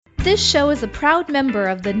This show is a proud member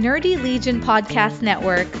of the Nerdy Legion Podcast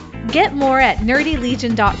Network. Get more at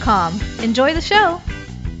nerdylegion.com. Enjoy the show.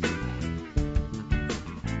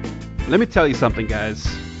 Let me tell you something, guys.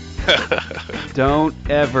 Don't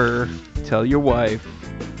ever tell your wife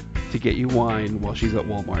to get you wine while she's at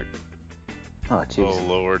Walmart. Oh, jeez. Oh,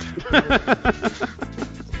 Lord.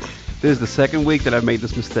 This is the second week that I've made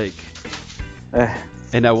this mistake.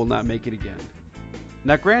 And I will not make it again.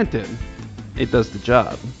 Now, granted, it does the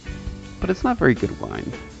job, but it's not very good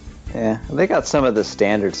wine. Yeah, they got some of the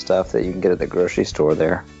standard stuff that you can get at the grocery store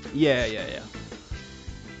there. Yeah.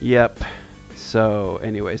 Yep. So,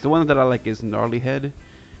 anyways, the one that I like is Gnarly Head.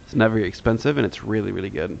 It's not very expensive, and it's really, really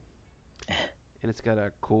good. And it's got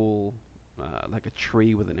a cool, like a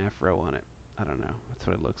tree with an afro on it. I don't know. That's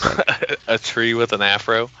what it looks like. A tree with an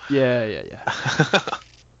afro? Yeah.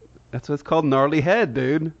 That's what it's called, Gnarly Head,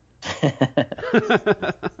 dude.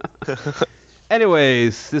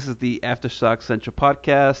 Anyways, this is the Aftershock Central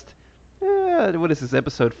podcast. What is this,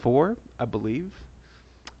 episode 4, I believe?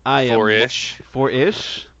 I am 4-ish.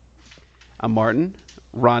 4-ish. I'm Martin.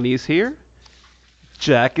 Ronnie is here.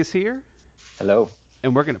 Jack is here. Hello.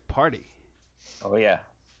 And we're going to party. Oh, yeah.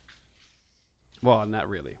 Well, not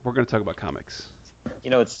really. We're going to talk about comics.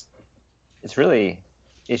 You know, it's really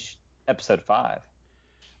episode 5.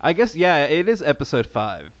 I guess, yeah, it is episode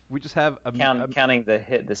 5. We just have counting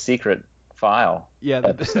the secret file. Yeah,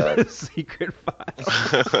 the secret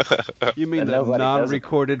file. You mean the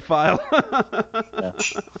non-recorded file?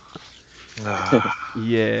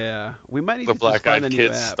 Yeah, we might need the to Black find Eyed a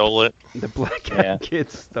Kids new app. stole it. The Black Eyed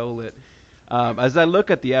Kids stole it. As I look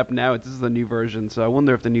at the app now, this is the new version, so I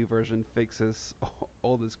wonder if the new version fixes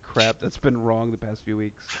all this crap that's been wrong the past few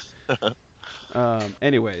weeks.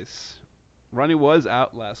 Anyways, Ronnie was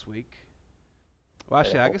out last week. Well,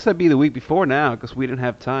 actually, I guess that'd be the week before now, because we didn't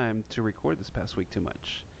have time to record this past week too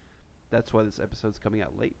much. That's why this episode's coming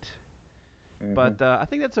out late. Mm-hmm. But I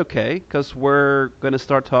think that's okay, because we're going to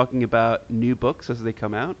start talking about new books as they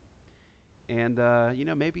come out. And,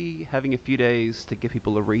 maybe having a few days to get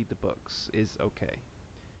people to read the books is okay.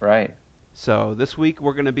 Right. So this week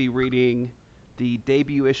we're going to be reading the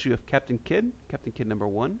debut issue of Captain Kidd number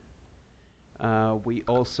 1. We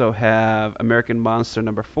also have American Monster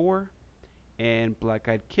number 4 and Black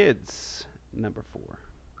Eyed Kids number 4.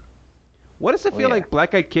 What does it feel like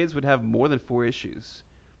Black Eyed Kids would have more than 4 issues?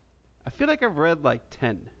 I feel like I've read like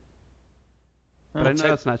 10. But I know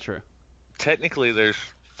that's not true. Technically there's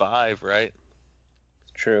 5, right?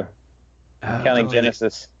 True. Counting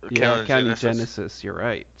Genesis. Yeah, counting Genesis, you're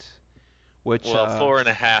right. Which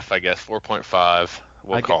 4.5, I guess. 4.5,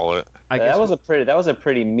 we'll call it. That was a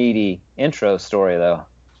pretty meaty intro story, though.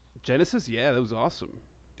 Genesis, yeah, that was awesome.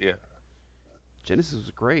 Yeah. Genesis was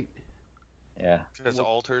great. Yeah. Because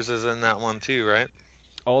Alters is in that one too, right?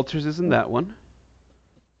 Alters is in that one.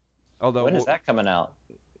 Although when is that coming out?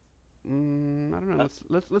 I don't know.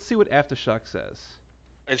 Let's see what Aftershock says.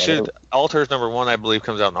 It should. Alters number 1, I believe,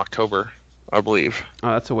 comes out in October. I believe.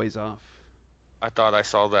 Oh, that's a ways off. I thought I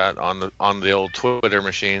saw that on the old Twitter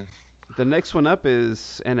machine. The next one up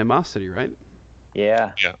is Animosity, right?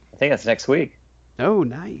 Yeah. I think that's next week. Oh,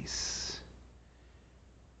 nice.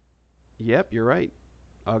 Yep, you're right.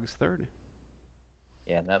 August 3rd.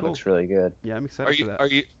 Yeah, that looks really good. Yeah, I'm excited for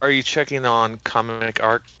that. Are you checking on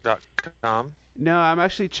comicarc.com? No, I'm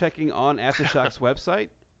actually checking on Aftershock's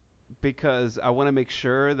website because I want to make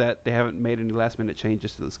sure that they haven't made any last-minute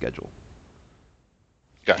changes to the schedule.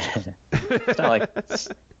 Gotcha. It's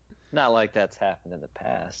not like that's happened in the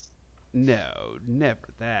past. No,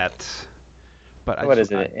 never that. But what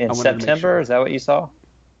is it? In September? Sure. Is that what you saw?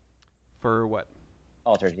 For what?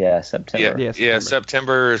 Altered, yeah, September. Yeah,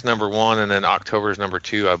 September is number 1, and then October is number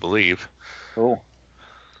 2, I believe. Cool.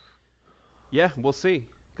 Yeah, we'll see.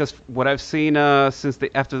 Because what I've seen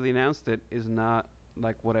after they announced it is not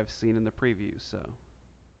like what I've seen in the previews. So,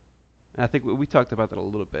 and I think we talked about that a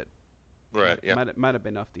little bit. Right. Yeah. Might have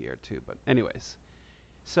been off the air too, but anyways.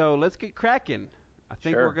 So let's get cracking. I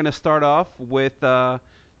think we're gonna start off with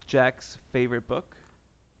Jack's favorite book.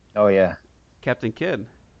 Oh yeah. Captain Kidd.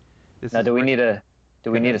 Now, do we need a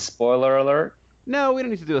spoiler alert? No, we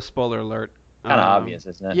don't need to do a spoiler alert. Kind of obvious,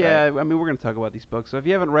 isn't it? Yeah, right? I mean, we're going to talk about these books. So if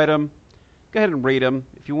you haven't read them, go ahead and read them.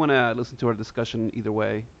 If you want to listen to our discussion either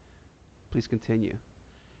way, please continue.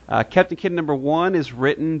 Captain Kidd number 1 is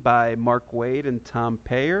written by Mark Waid and Tom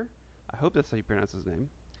Peyer. I hope that's how you pronounce his name.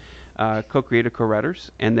 Co-creator,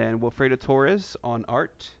 co-writers. And then Wilfredo Torres on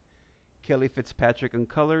art, Kelly Fitzpatrick on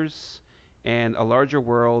colors, and A Larger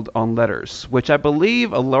World on letters, which I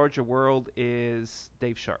believe A Larger World is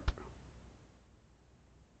Dave Sharp.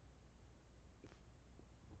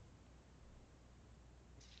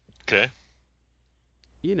 Okay.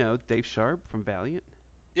 You know, Dave Sharp from Valiant.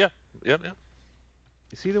 Yeah. Yep.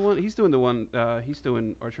 Is he the one? He's doing the one. He's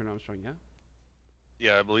doing Archer and Armstrong, yeah.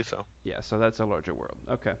 Yeah, I believe so. Yeah, so that's a larger world.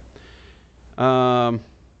 Okay.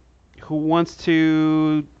 Who wants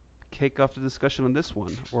to kick off the discussion on this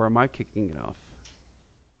one, or am I kicking it off?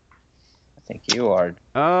 I think you are.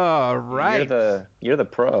 All right. You're the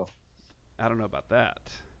pro. I don't know about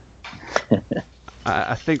that.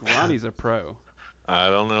 I think Ronnie's a pro. I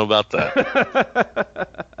don't know about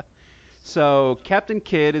that. So, Captain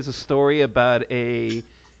Kidd is a story about a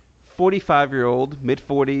 45-year-old,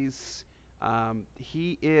 mid-40s.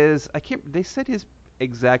 He is, they said his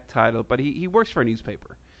exact title, but he works for a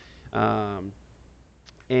newspaper. And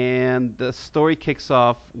the story kicks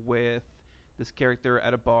off with this character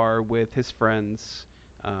at a bar with his friends.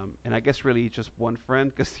 And I guess really just one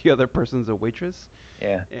friend, because the other person's a waitress.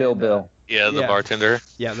 Yeah, And, Bill. Yeah, the bartender.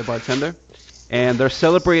 Yeah, the bartender. And they're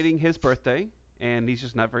celebrating his birthday, and he's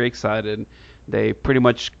just not very excited. They pretty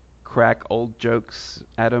much crack old jokes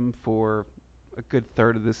at him for a good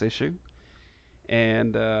third of this issue.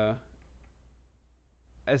 And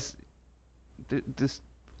as this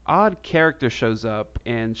odd character shows up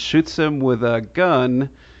and shoots him with a gun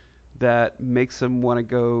that makes him want to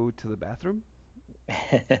go to the bathroom.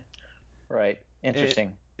 Right.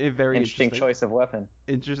 Interesting. Very interesting choice of weapon.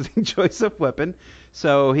 Interesting choice of weapon.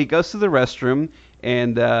 So he goes to the restroom,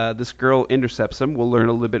 and this girl intercepts him. We'll learn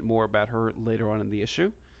a little bit more about her later on in the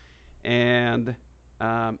issue. And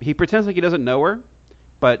he pretends like he doesn't know her,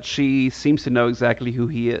 but she seems to know exactly who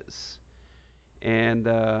he is.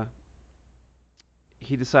 And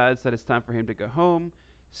he decides that it's time for him to go home,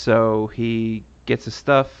 so he gets his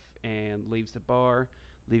stuff and leaves the bar,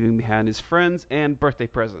 leaving behind his friends and birthday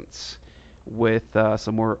presents with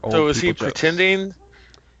some more old So is he people jokes. pretending?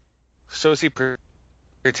 So is he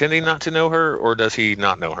pretending not to know her, or does he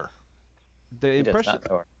not know her? The does not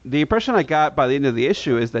know her. impression I got by the end of the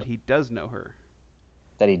issue is that he does know her.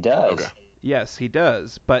 That he does. Okay. Yes, he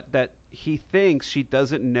does, but that he thinks she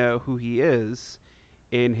doesn't know who he is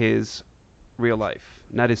in his real life,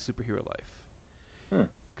 not his superhero life.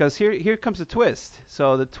 Because here comes the twist.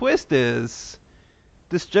 So the twist is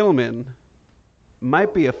this gentleman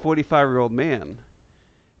might be a 45-year-old man,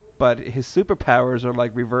 but his superpowers are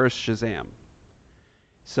like reverse Shazam.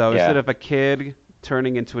 So instead of a kid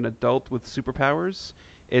turning into an adult with superpowers,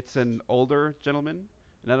 it's an older gentleman.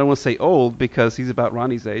 And I don't want to say old because he's about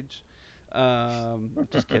Ronnie's age.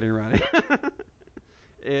 Just kidding, Ronnie.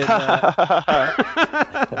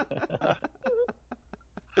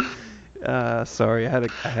 Sorry, I had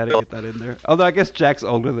to get that in there. Although I guess Jack's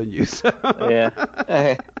older than you. So. Yeah.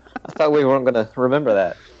 I thought we weren't going to remember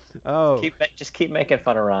that. Oh. Just keep making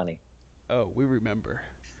fun of Ronnie. Oh, we remember.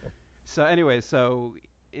 So anyway, his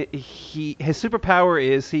superpower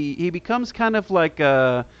is he becomes kind of like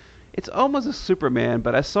it's almost a Superman,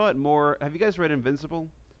 but I saw it more. Have you guys read Invincible?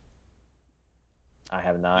 I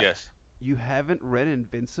have not. Yes. You haven't read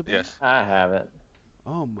Invincible? Yes. I haven't.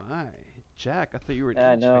 Oh my, Jack! I thought you were an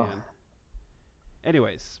I Image know. fan.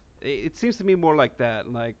 Anyways, it seems to me more like that.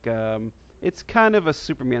 Like it's kind of a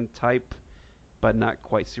Superman type, but not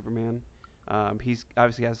quite Superman. He's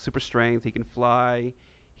obviously has super strength. He can fly.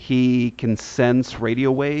 He can sense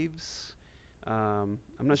radio waves. I'm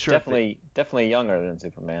not sure. Definitely younger than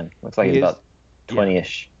Superman. Looks like He he's is- about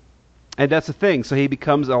 20-ish. And that's the thing. So he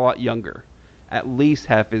becomes a lot younger, at least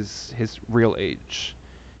half his real age.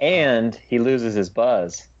 And he loses his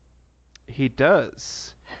buzz He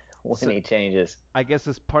does. when he changes. I guess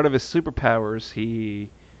as part of his superpowers, he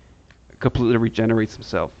completely regenerates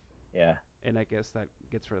himself. Yeah. And I guess that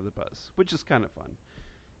gets rid of the buzz, which is kind of fun.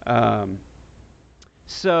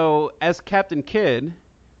 So as Captain Kidd,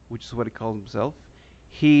 which is what he calls himself,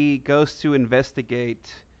 he goes to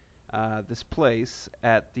investigate this place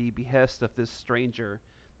at the behest of this stranger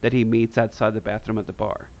that he meets outside the bathroom at the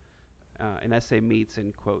bar. And I say meets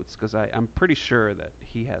in quotes because I'm pretty sure that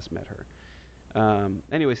he has met her.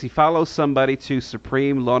 Anyways, he follows somebody to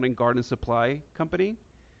Supreme Lawn and Garden Supply Company.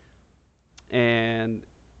 And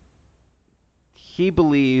he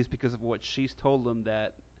believes, because of what she's told him,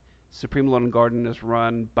 that Supreme Lawn and Garden is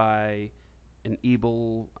run by an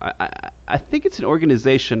evil... I think it's an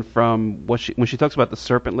organization from when she talks about the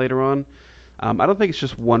serpent later on. I don't think it's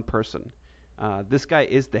just one person. This guy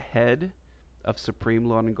is the head of Supreme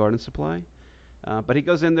Lawn and Garden Supply. But he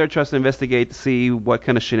goes in there, tries to investigate to see what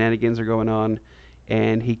kind of shenanigans are going on,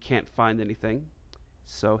 and he can't find anything,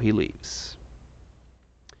 so he leaves.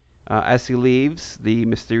 As he leaves, the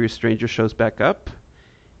mysterious stranger shows back up,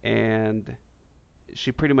 and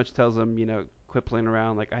she pretty much tells him, quit playing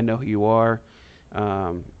around, like, I know who you are.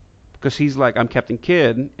 because he's like, I'm Captain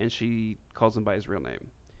Kidd, and she calls him by his real name.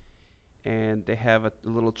 And they have a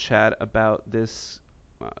little chat about this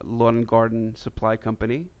lawn and garden supply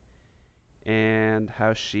company and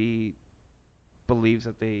how she believes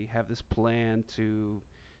that they have this plan to,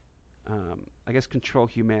 I guess, control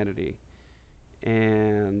humanity.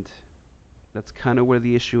 And that's kind of where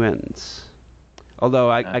the issue ends.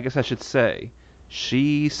 Although, I guess I should say,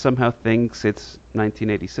 she somehow thinks it's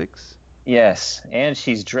 1986. Yes, and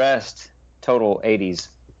she's dressed total 80s.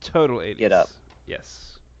 Total 80s. Get up.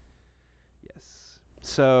 Yes.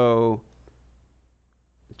 So,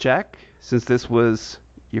 Jack, since this was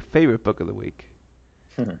your favorite book of the week,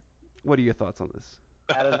 what are your thoughts on this?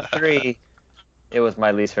 Out of the three, it was my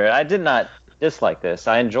least favorite. I did not dislike this.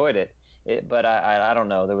 I enjoyed it, but I don't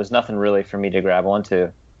know. There was nothing really for me to grab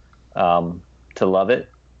onto to love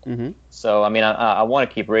it. Mm-hmm. So, I mean, I want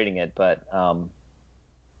to keep reading it, but I'm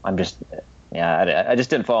just, I just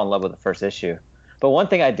didn't fall in love with the first issue. But one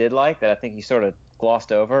thing I did like that I think he sort of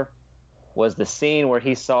glossed over was the scene where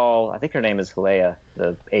he saw, I think her name is Helea,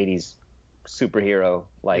 the 80s superhero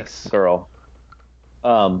girl.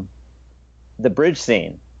 The bridge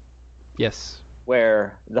scene. Yes.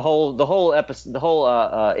 Where the whole episode, the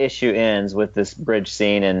whole issue ends with this bridge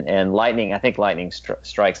scene and lightning. I think lightning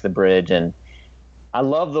strikes the bridge, and I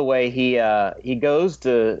love the way he goes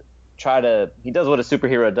to he does what a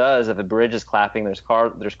superhero does. If a bridge is clapping, there's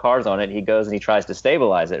cars on it, he goes and he tries to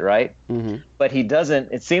stabilize it, right? Mm-hmm. But he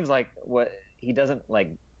doesn't. It seems like he doesn't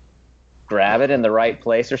like grab it in the right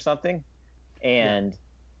place or something, and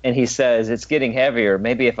he says it's getting heavier.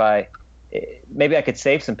 Maybe I could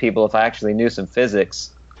save some people if I actually knew some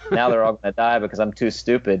physics. Now they're all going to die because I'm too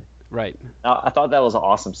stupid. Right. Now, I thought that was an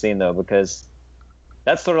awesome scene though, because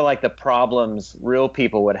that's sort of like the problems real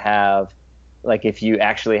people would have. Like if you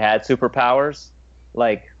actually had superpowers,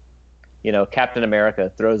 like, Captain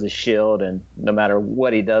America throws a shield and no matter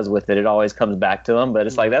what he does with it, it always comes back to him. But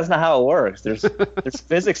it's like, that's not how it works. There's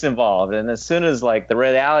physics involved. And as soon as the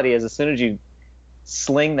reality is, as soon as you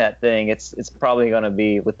sling that thing, it's probably going to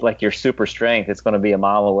be with your super strength. It's going to be a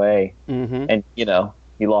mile away. Mm-hmm. And,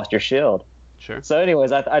 you lost your shield. Sure. So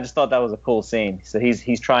anyways, I just thought that was a cool scene. So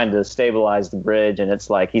he's trying to stabilize the bridge, and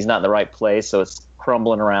it's like he's not in the right place, so it's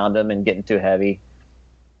crumbling around him and getting too heavy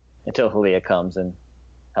until Helea comes and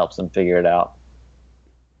helps him figure it out.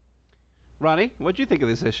 Ronnie, what'd you think of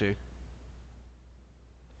this issue?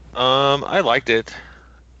 I liked it.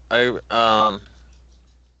 It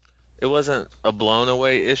wasn't a blown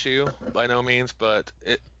away issue by no means, but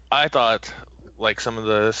I thought some of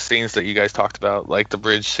the scenes that you guys talked about, like the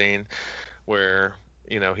bridge scene where,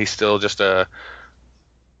 he's still just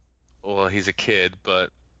he's a kid,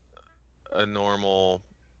 but a normal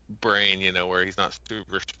brain, where he's not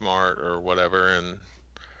super smart or whatever. And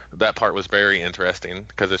that part was very interesting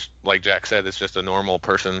because it's like Jack said, it's just a normal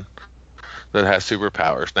person that has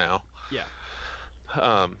superpowers now. Yeah.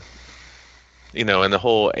 And the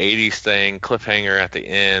whole 80s thing, cliffhanger at the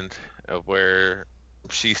end of where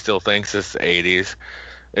she still thinks it's the 80s.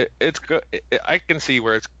 It's good. I can see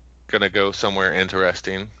where it's going to go somewhere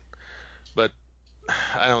interesting, but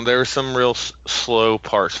there were some real slow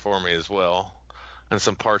parts for me as well, and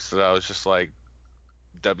some parts that I was just like,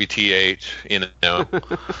 WTH,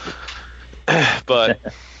 But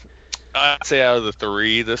I'd say out of the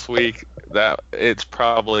three this week, that it's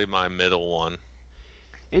probably my middle one.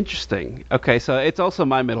 Interesting. Okay, so it's also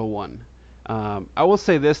my middle one. I will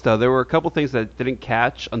say this, though. There were a couple things that I didn't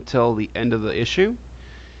catch until the end of the issue.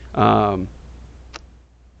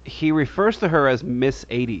 He refers to her as Miss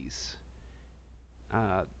 80s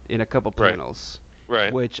in a couple panels.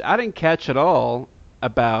 Right. Which I didn't catch at all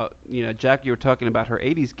about, Jack, you were talking about her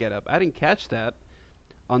 80s getup. I didn't catch that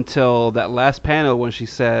until that last panel when she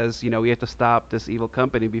says, we have to stop this evil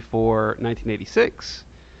company before 1986.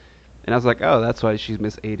 And I was like, oh, that's why she's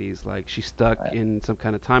Miss 80s. Like, she's stuck in some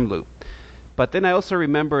kind of time loop. But then I also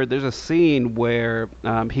remember there's a scene where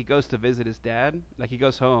he goes to visit his dad. Like, he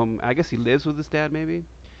goes home. I guess he lives with his dad, maybe.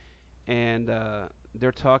 And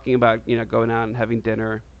they're talking about, going out and having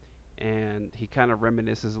dinner. And he kind of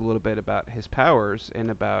reminisces a little bit about his powers and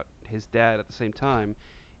about his dad at the same time.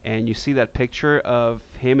 And you see that picture of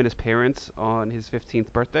him and his parents on his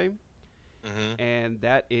 15th birthday. Mm-hmm. And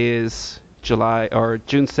that is June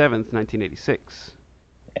 7th, 1986.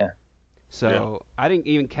 Yeah. So I didn't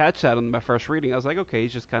even catch that on my first reading. I was like, okay,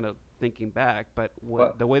 he's just kind of thinking back. But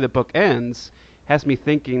the way the book ends has me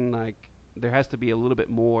thinking like there has to be a little bit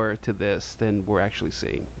more to this than we're actually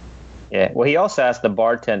seeing. Yeah. Well, he also asked the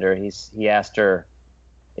bartender. He asked her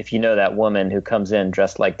if you know that woman who comes in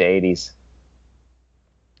dressed like the 80s.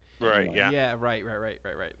 Right. Yeah. Yeah.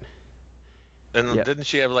 Right. And Yeah. didn't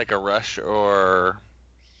she have like a Rush or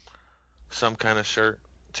some kind of shirt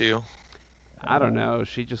too? I don't know.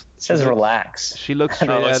 She just It says relax. She looks straight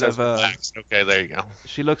Oh, it out says of relax. Okay, there you go.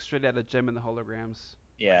 she looks straight out of Gem and the Holograms.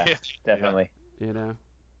 Yeah, definitely. You know.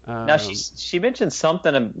 Now she mentioned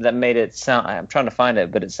something that made it sound. I'm trying to find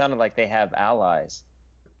it, but it sounded like they have allies.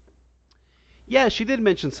 Yeah, she did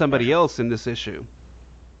mention somebody else in this issue.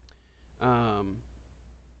 I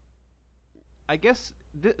guess.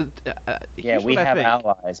 Yeah, Here's we what I have think.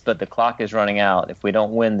 allies, but the clock is running out. If we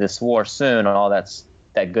don't win this war soon, all that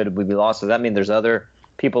good would be lost. Does that mean there's other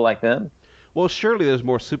people like them? Well, surely there's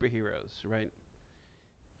more superheroes, right?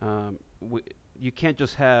 You can't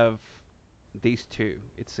just have these two.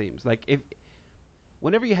 It seems like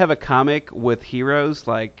whenever you have a comic with heroes,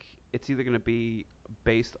 like it's either going to be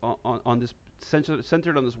based on this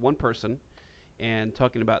centered on this one person and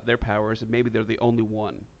talking about their powers, and maybe they're the only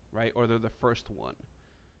one, right? Or they're the first one.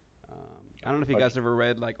 I don't know if you guys ever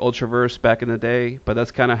read like Ultraverse back in the day, but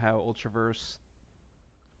that's kind of how Ultraverse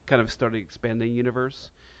kind of started expanding universe.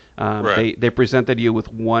 Right. They presented you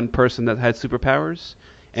with one person that had superpowers,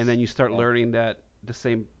 and then you start learning that the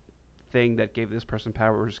same thing that gave this person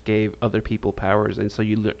powers gave other people powers, and so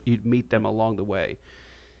you'd meet them along the way.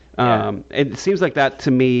 And it seems like that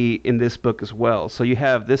to me in this book as well. So you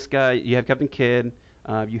have this guy, you have Captain Kidd,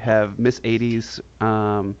 you have Miss 80s,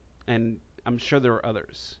 and I'm sure there are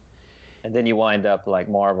others. And then you wind up like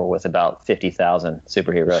Marvel with about 50,000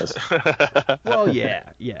 superheroes. Well,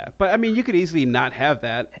 yeah. But I mean, you could easily not have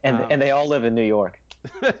that. And they all live in New York.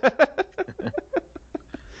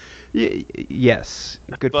 Yes.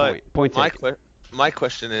 Good But point. Point taken. my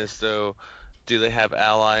question is though, do they have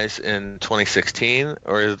allies in 2016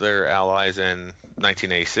 or is there allies in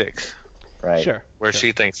 1986? Right. Sure. Where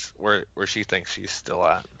she thinks she's still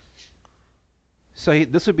at. So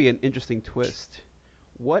this would be an interesting twist.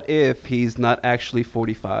 What if he's not actually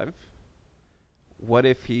 45? What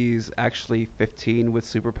if he's actually 15 with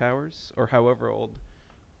superpowers, or however old?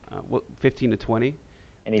 15 to 20.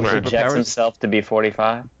 And he Right. projects Superpowers? himself to be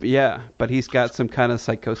 45. Yeah, but he's got some kind of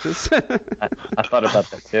psychosis. I thought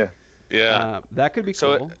about that too. Yeah. That could be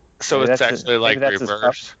cool. So Maybe it's that's actually like maybe that's his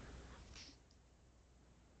reversed.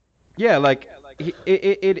 Yeah, like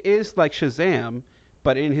it is like Shazam,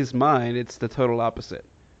 but in his mind, it's the total opposite.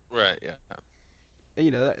 Right. Yeah.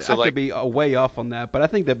 You know, So, I like- could be way off on that, but I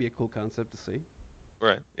think that'd be a cool concept to see.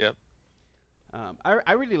 Right. Yep.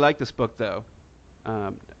 I really like this book, though.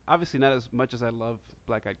 Obviously, not as much as I love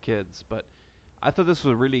Black Eyed Kids, but I thought this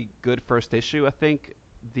was a really good first issue. I think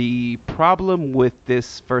the problem with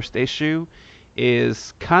this first issue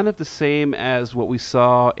is kind of the same as what we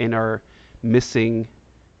saw in our missing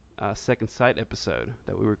Second Sight episode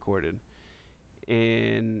that we recorded,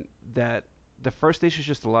 in that the first issue is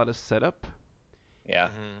just a lot of setup. Yeah.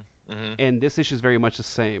 Mm-hmm. Mm-hmm. And this issue is very much the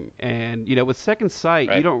same. And, you know, with Second Sight,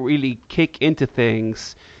 Right. you don't really kick into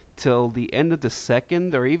things till the end of the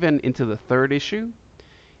second or even into the third issue.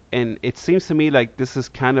 And it seems to me like this is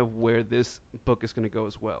kind of where this book is going to go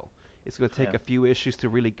as well. It's going to take Yeah. a few issues to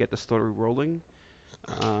really get the story rolling,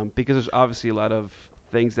 because there's obviously a lot of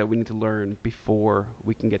things that we need to learn before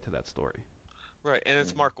we can get to that story. Right, and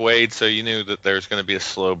it's Mark Waid, so you knew that there's going to be a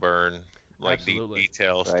slow burn, like Absolutely.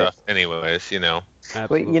 detail Right. stuff. Anyways, you know.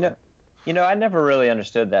 Absolutely. Well, I never really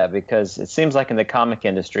understood that, because it seems like in the comic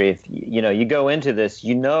industry, if you go into this,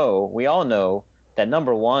 we all know that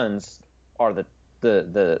number ones are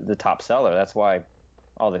the top seller. That's why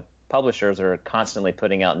all the publishers are constantly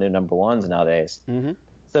putting out new number ones nowadays. Mhm.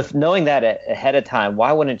 So if knowing that ahead of time,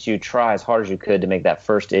 why wouldn't you try as hard as you could to make that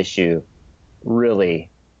first issue really,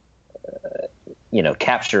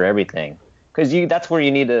 capture everything? Because that's where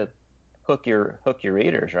you need to hook your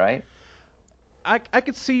readers, right? I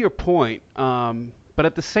could see your point, but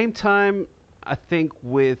at the same time, I think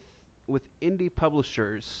with indie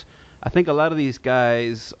publishers, I think a lot of these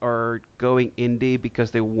guys are going indie because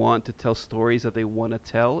they want to tell stories that they want to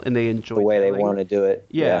tell and they enjoy The way they telling. want to do it.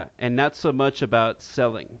 Yeah, and not so much about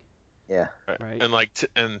selling. Yeah. Right. And like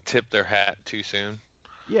and tip their hat too soon.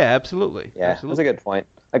 Yeah, absolutely. Yeah. That's Absolutely. a good point.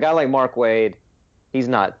 A guy like Mark Waid, he's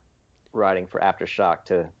not writing for Aftershock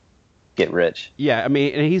to get rich. Yeah, I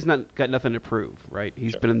mean, and he's not got nothing to prove, right?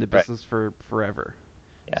 He's been in the Right. business for forever.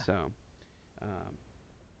 Yeah. So,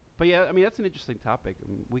 but yeah, I mean, that's an interesting topic. I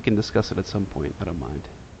mean, we can discuss it at some point. I don't mind.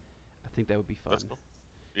 I think that would be fun. That's cool.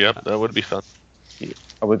 Yep, that would be fun.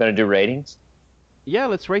 Are we going to do ratings? Yeah,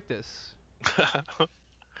 let's rate this.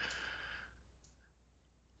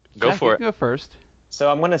 Go Jack, for you it. can go first.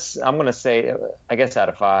 So I'm gonna say, I guess out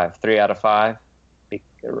of 5, 3 out of 5.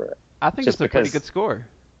 I think Just it's a pretty because- good score.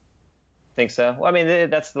 Think so? Well, I mean,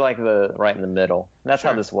 that's like the right in the middle. And that's how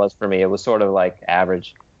Sure. this was for me. It was sort of like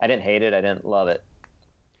average. I didn't hate it. I didn't love it.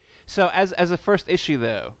 So as a first issue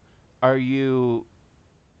though, are you?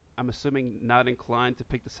 I'm assuming not inclined to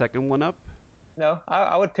pick the second one up. No,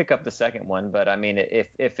 I would pick up the second one, but I mean,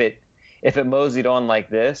 if it moseyed on like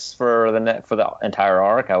this for the entire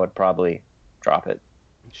arc, I would probably drop it.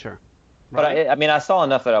 Sure. But I mean, I saw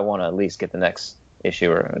enough that I want to at least get the next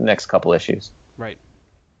issue or next couple issues. Right.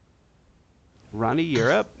 Ronnie,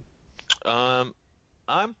 you're up.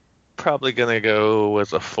 I'm probably gonna go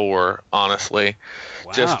with a 4, honestly,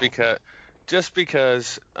 Wow. just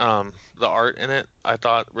because the art in it I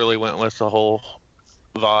thought really went with the whole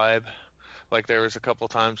vibe. Like there was a couple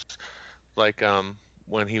times, like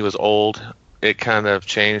when he was old, it kind of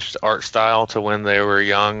changed art style to when they were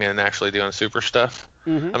young and actually doing super stuff.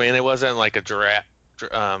 Mhm. I mean, it wasn't like a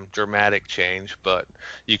dramatic change, but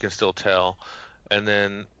you can still tell. And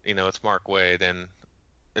then, it's Mark Waid, and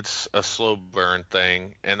it's a slow burn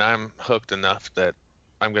thing, and I'm hooked enough that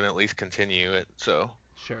I'm going to at least continue it. So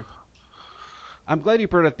Sure. I'm glad you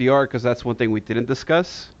brought up the art because that's one thing we didn't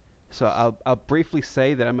discuss. So I'll briefly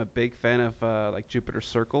say that I'm a big fan of like Jupiter's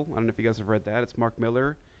Circle. I don't know if you guys have read that. It's Mark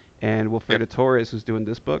Miller and Wilfredo Torres who's doing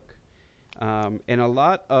this book. And a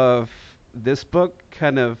lot of this book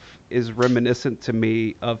kind of is reminiscent to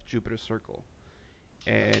me of Jupiter's Circle.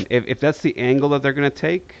 And if that's the angle that they're going to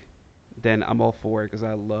take, then I'm all for it because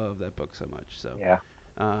I love that book so much. So Yeah.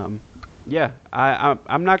 I'm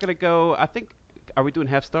not going to go. I think, are we doing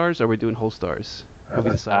half stars or are we doing whole stars? Have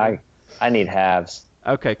we decided? I need halves.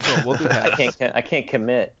 Okay, cool. We'll do halves. I can't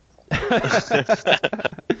commit.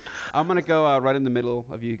 I'm going to go right in the middle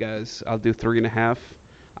of you guys. I'll do 3.5.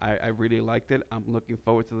 I really liked it. I'm looking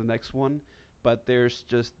forward to the next one. But there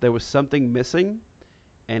was something missing,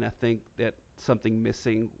 and I think that something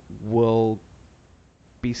missing will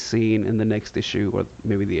be seen in the next issue or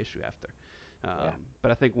maybe the issue after.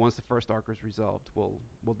 But I think once the first arc is resolved, we'll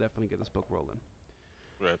definitely get this book rolling.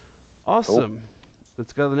 right. Awesome. Cool.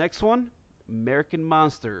 Let's go to the next one. American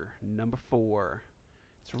Monster, number 4.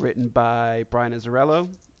 It's written by Brian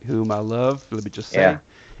Azzarello, whom I love, let me just say, Yeah.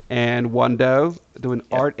 and Wando, doing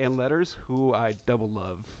art and letters, who I double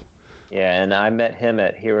love. Yeah, and I met him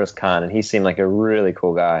at Heroes Con, and he seemed like a really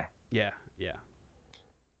cool guy. Yeah.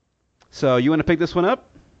 So you want to pick this one up?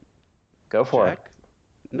 Go for Jack?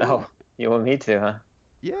 it. No, you want me to, huh?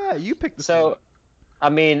 Yeah, you picked this one So, up. I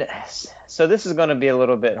mean, so this is going to be a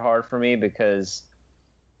little bit hard for me because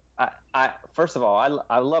I first of all,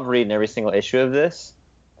 I love reading every single issue of this.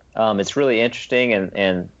 It's really interesting,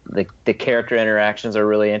 and the character interactions are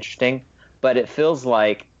really interesting. But it feels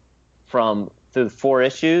like through the 4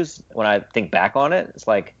 issues, when I think back on it, it's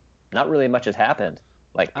like not really much has happened.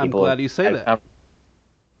 Like I'm people, glad you say that.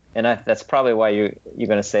 And that's probably why you're going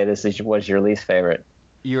to say this was your least favorite.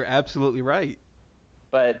 You're absolutely right.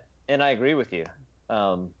 And I agree with you.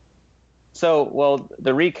 The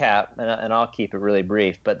recap, and I'll keep it really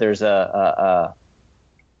brief, but there's a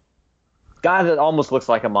guy that almost looks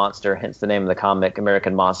like a monster, hence the name of the comic,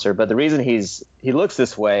 American Monster. But the reason he looks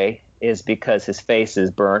this way is because his face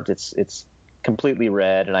is burnt. It's completely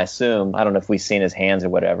red, and I don't know if we've seen his hands or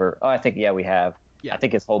whatever. Oh, I think, yeah, we have. Yeah. I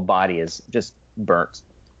think his whole body is just burnt,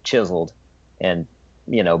 chiseled, and,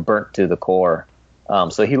 burnt to the core.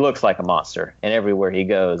 So he looks like a monster, and everywhere he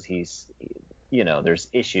goes, there's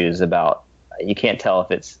issues about, you can't tell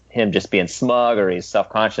if it's him just being smug or he's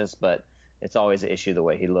self-conscious, but it's always an issue the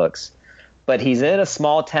way he looks. But he's in a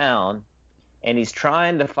small town, and he's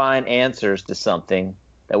trying to find answers to something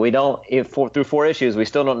that we don't, through 4 issues, we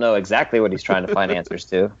still don't know exactly what he's trying to find answers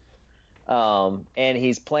to. And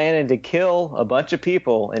he's planning to kill a bunch of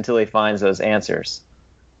people until he finds those answers.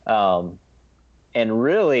 And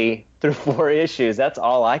really, through 4 issues, that's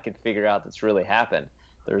all I could figure out that's really happened.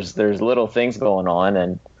 There's little things going on,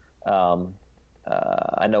 and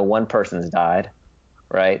I know one person's died,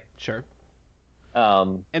 right? Sure.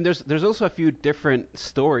 Um, And there's also a few different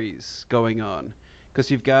stories going on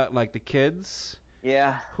because you've got like the kids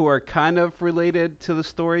yeah, who are kind of related to the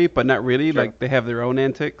story, but not really. Sure. Like they have their own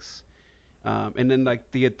antics. And then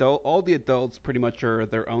like all the adults pretty much are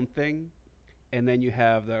their own thing. And then you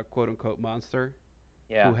have the quote unquote monster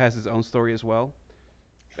yeah. who has his own story as well.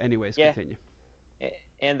 She's continue.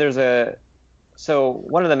 And so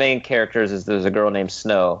one of the main characters there's a girl named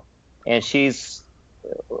Snow, and she has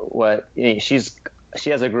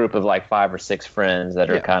a group of like 5 or 6 friends that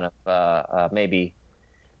are kind of maybe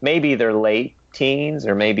they're late teens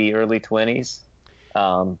or maybe early 20s,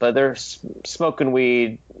 but they're smoking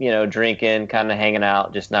weed, drinking, kind of hanging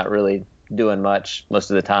out, just not really doing much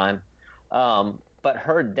most of the time. But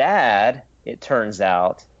her dad, it turns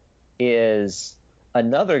out, is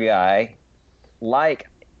another guy, like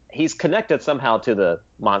he's connected somehow to the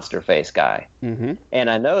monster face guy. Mm-hmm. And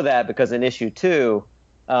I know that because in issue 2,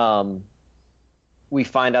 we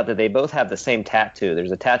find out that they both have the same tattoo.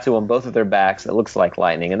 There's a tattoo on both of their backs that looks like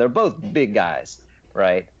lightning, and they're both big guys,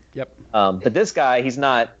 right? Yep. But this guy, he's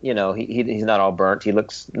not, he's not all burnt. He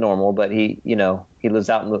looks normal, but he lives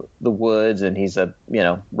out in the woods, and he's a,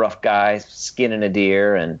 rough guy, skinning a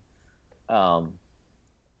deer, and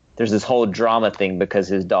there's this whole drama thing because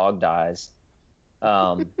his dog dies,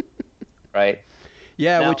 right?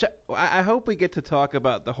 Yeah, Now, which I hope we get to talk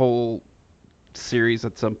about the whole series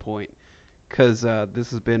at some point, because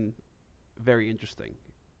this has been very interesting,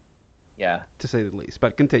 yeah. to say the least.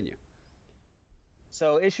 But continue.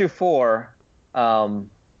 So issue 4, I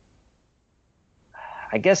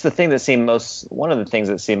guess one of the things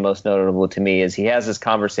that seemed most notable to me is he has this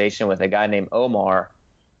conversation with a guy named Omar,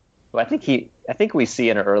 who I think we see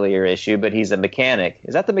in an earlier issue, but he's a mechanic.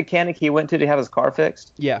 Is that the mechanic he went to have his car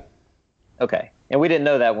fixed? Yeah. Okay. And we didn't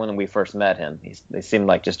know that when we first met him. They seemed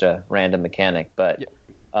like just a random mechanic, but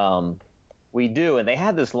we do. And they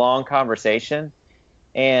had this long conversation,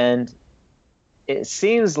 and it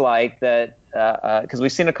seems like that because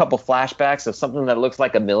we've seen a couple flashbacks of something that looks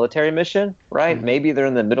like a military mission, right? Mm-hmm. Maybe they're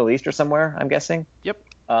in the Middle East or somewhere, I'm guessing. Yep.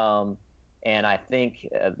 And I think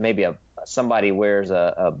maybe somebody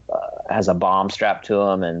has a bomb strapped to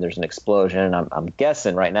him, and there's an explosion. I'm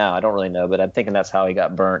guessing right now. I don't really know, but I'm thinking that's how he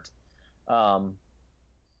got burnt. But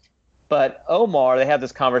Omar, they have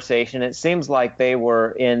this conversation. It seems like they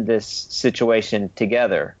were in this situation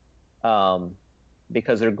together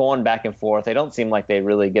because they're going back and forth. They don't seem like they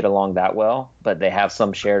really get along that well, but they have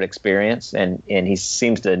some shared experience, and he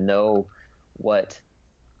seems to know what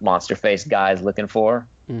Monster Face guy is looking for.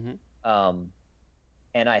 Mm-hmm.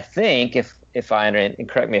 And I think, if I and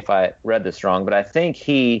correct me if I read this wrong, but I think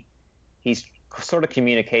he sort of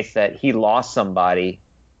communicates that he lost somebody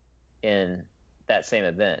in that same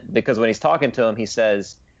event, because when he's talking to him, he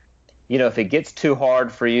says, if it gets too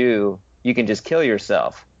hard for you, you can just kill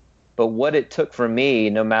yourself. But what it took for me,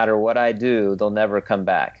 no matter what I do, they'll never come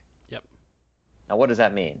back. Yep. Now, what does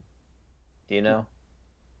that mean? Do you know?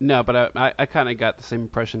 No, but I kind of got the same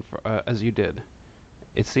impression as you did.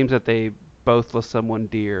 It seems that they both lost someone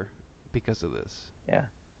dear because of this. Yeah.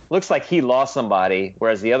 Looks like he lost somebody,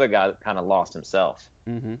 whereas the other guy kind of lost himself.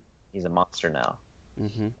 Mm-hmm. He's a monster now.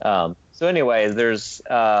 Mm-hmm. So anyways, there's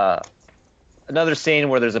another scene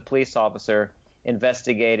where there's a police officer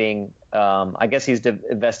investigating, I guess he's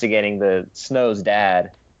investigating the Snow's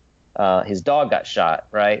dad. His dog got shot,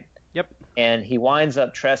 right? Yep. And he winds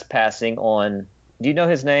up trespassing on, do you know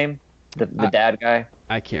his name? The dad guy?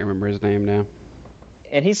 I can't remember his name now.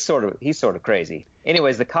 And he's sort of crazy.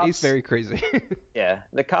 Anyways, the cops... He's very crazy. Yeah.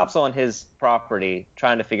 The cops on his property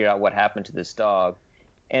trying to figure out what happened to this dog.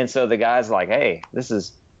 And so the guy's like, hey, this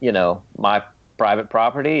is, my private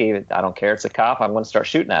property. I don't care. It's a cop. I'm going to start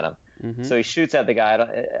shooting at him. Mm-hmm. So he shoots at the guy.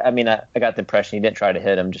 I got the impression he didn't try to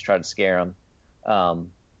hit him, just tried to scare him.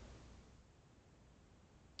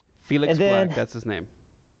 Felix Black, that's his name.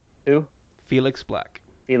 Who? Felix Black.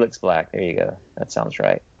 Felix Black. There you go. That sounds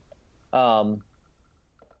right. And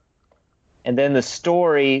then the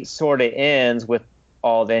story sort of ends with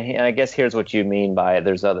and I guess here's what you mean by it.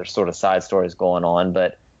 There's other sort of side stories going on,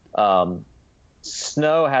 but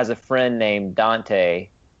Snow has a friend named Dante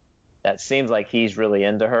that seems like he's really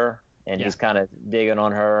into her, and he's kind of digging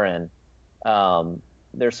on her, and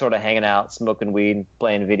they're sort of hanging out, smoking weed,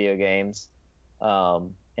 playing video games.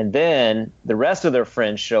 And then the rest of their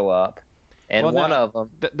friends show up, and one of them...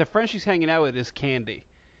 The friend she's hanging out with is Candy.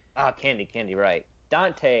 Ah, Candy, right.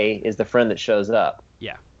 Dante is the friend that shows up.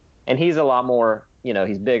 Yeah. And he's a lot more,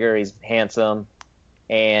 he's bigger, he's handsome,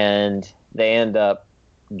 and they end up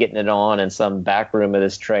getting it on in some back room of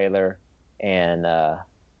this trailer, and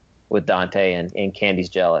with Dante, and Candy's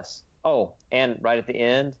jealous. Oh, and right at the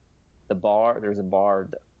end, there's a bar,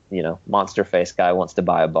 Monster Face guy wants to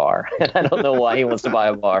buy a bar. And I don't know why he wants to buy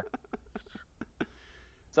a bar.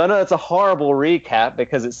 So I know it's a horrible recap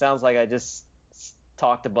because it sounds like I just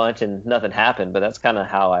talked a bunch and nothing happened, but that's kind of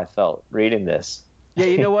how I felt reading this. Yeah,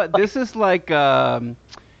 you know what? This is like the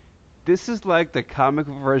comic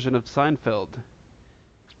version of Seinfeld.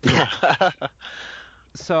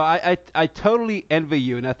 So I totally envy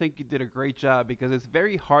you, and I think you did a great job because it's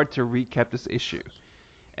very hard to recap this issue.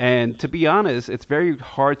 And to be honest, it's very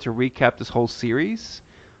hard to recap this whole series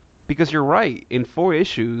because you're right. In 4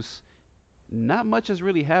 issues, not much has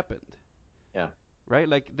really happened. Yeah. Right?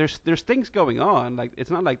 Like there's things going on. Like it's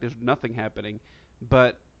not like there's nothing happening,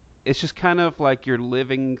 but it's just kind of like you're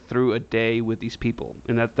living through a day with these people,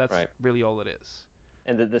 and that's right. Really all it is.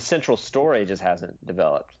 and the central story just hasn't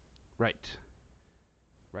developed. Right.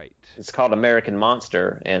 Right. It's called American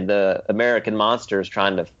Monster, and the American Monster is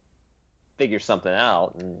trying to figure something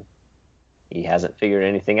out, and he hasn't figured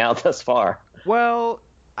anything out thus far. Well,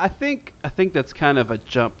 I think that's kind of a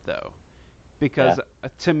jump, though, because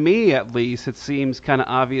to me, at least, it seems kind of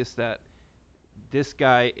obvious that this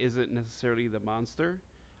guy isn't necessarily the monster.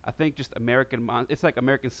 I think just it's like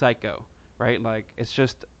American Psycho, right? Like, it's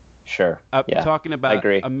just talking about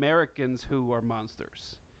Americans who are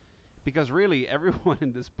monsters. Because really, everyone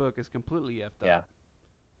in this book is completely effed up. Yeah.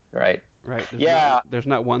 Right. Right. There's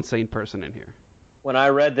not one sane person in here. When I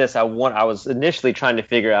read this, I was initially trying to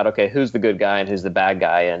figure out, okay, who's the good guy and who's the bad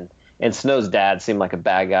guy, and Snow's dad seemed like a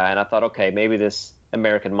bad guy, and I thought, okay, maybe this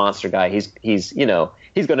American Monster guy, he's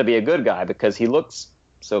going to be a good guy because he looks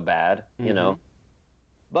so bad, you know.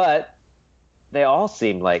 But they all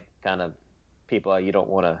seem like kind of people you don't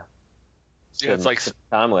want to spend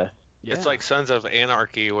time with. Yeah. It's like Sons of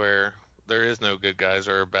Anarchy, where there is no good guys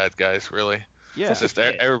or bad guys, really. Yeah. It's just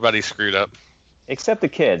everybody's screwed up. Except the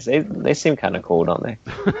kids. They seem kind of cool, don't they?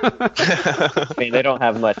 I mean, they don't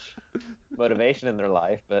have much motivation in their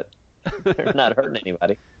life, but they're not hurting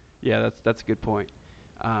anybody. Yeah, that's a good point.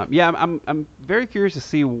 I'm very curious to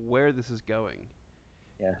see where this is going.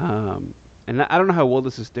 Yeah. And I don't know how well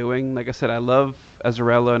this is doing. Like I said, I love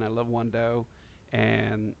Azzarello and I love Wando.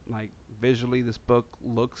 And like visually, this book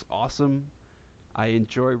looks awesome. I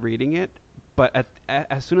enjoy reading it, but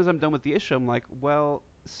as soon as I'm done with the issue, I'm like, well,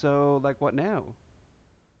 so like what now?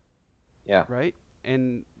 Yeah. Right.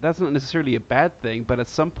 And that's not necessarily a bad thing, but at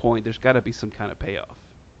some point, there's got to be some kind of payoff.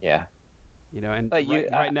 Yeah. You know, and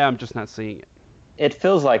right now, I'm just not seeing it. It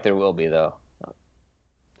feels like there will be, though.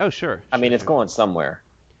 Oh, sure. I mean, it's going somewhere.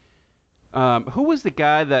 Who was the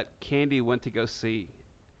guy that Candy went to go see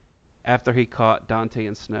after he caught Dante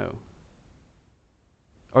and Snow?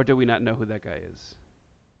 Or do we not know who that guy is?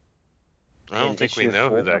 I don't think we know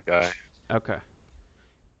who that guy. Okay.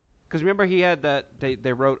 Because remember he had that,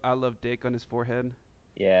 they wrote I love Dick on his forehead?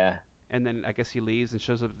 Yeah. And then I guess he leaves and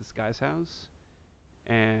shows up at this guy's house.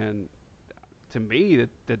 And to me,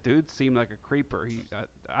 the dude seemed like a creeper.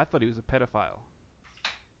 I thought he was a pedophile.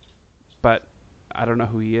 But I don't know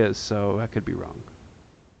who he is, so I could be wrong.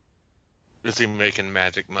 Is he making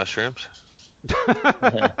magic mushrooms?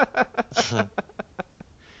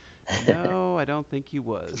 No, I don't think he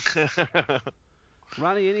was.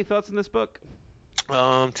 Ronnie, any thoughts on this book?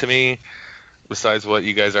 To me, besides what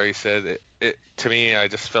you guys already said, to me, I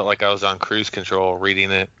just felt like I was on cruise control reading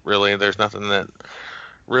it. Really, there's nothing that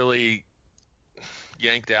really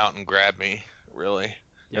yanked out and grabbed me. Really,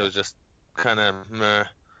 It was just kind of meh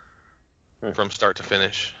from start to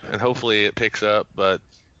finish, and hopefully it picks up. But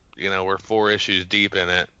we're 4 issues deep in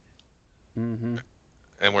it, and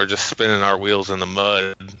we're just spinning our wheels in the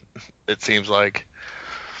mud. It seems like.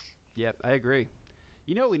 Yep, I agree.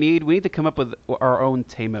 You know what we need? We need to come up with our own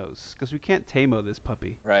Tamos, because we can't Tamo this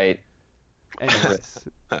puppy. Right. Anyways,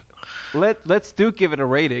 let's give it a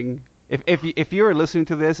rating. If you're listening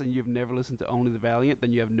to this and you've never listened to Only the Valiant,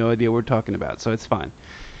 then you have no idea what we're talking about, so it's fine.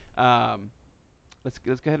 Let's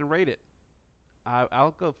go ahead and rate it.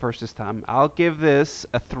 I'll go first this time. I'll give this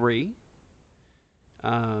a 3.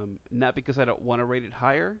 Not because I don't want to rate it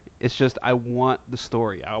higher. It's just I want the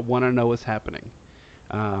story. I want to know what's happening.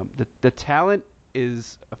 The talent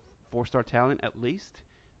is a 4-star talent at least,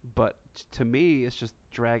 but to me it's just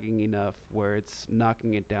dragging enough where it's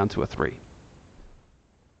knocking it down to a 3.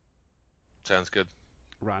 Sounds good.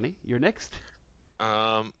 Ronnie, you're next.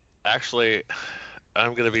 Actually,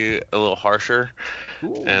 I'm going to be a little harsher.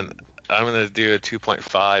 Ooh. And I'm going to do a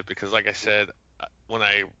 2.5 because, like I said, when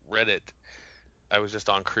I read it, I was just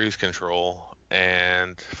on cruise control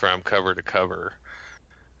and from cover to cover.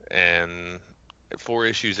 And 4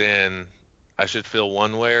 issues in, I should feel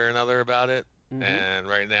one way or another about it. Mm-hmm. And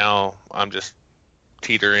right now, I'm just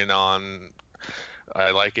teetering on,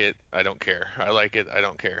 I like it, I don't care. I like it, I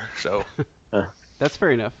don't care. So that's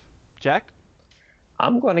fair enough. Jack?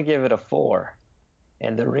 I'm going to give it a 4.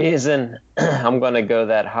 And the reason I'm going to go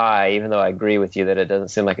that high, even though I agree with you that it doesn't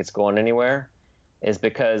seem like it's going anywhere, is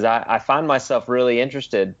because I find myself really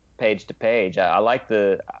interested page to page. I like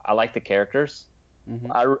the characters.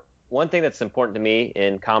 Mm-hmm. One thing that's important to me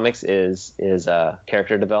in comics is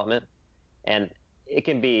character development, and it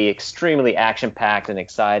can be extremely action packed and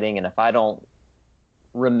exciting. And if I don't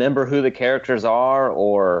remember who the characters are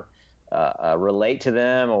or relate to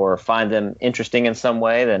them or find them interesting in some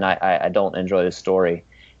way, then I don't enjoy the story.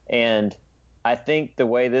 And I think the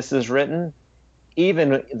way this is written,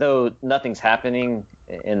 even though nothing's happening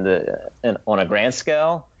on a grand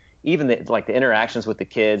scale, even like the interactions with the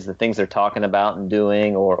kids, the things they're talking about and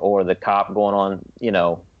doing, or the cop going on,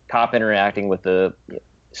 cop interacting with the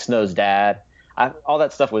Snow's dad. All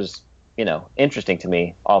that stuff was, interesting to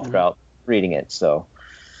me all throughout reading it. So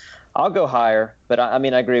I'll go higher, but I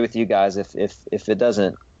mean, I agree with you guys. If it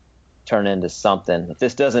doesn't turn into something, if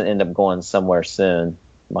this doesn't end up going somewhere soon,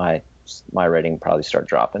 my rating probably start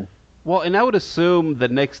dropping. Well, and I would assume the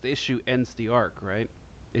next issue ends the arc, right?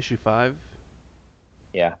 Issue 5?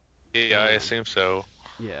 Yeah. Yeah, I assume so.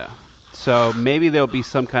 Yeah. So maybe there'll be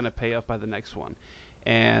some kind of payoff by the next one.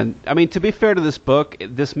 And, I mean, to be fair to this book,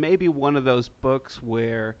 this may be one of those books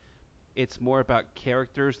where it's more about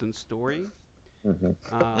characters than story.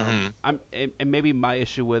 And maybe my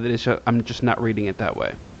issue with it is I'm just not reading it that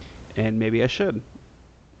way. And maybe I should.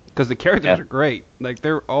 Because the characters are great. Like,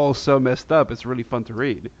 they're all so messed up, it's really fun to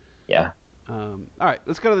read. Yeah. All right,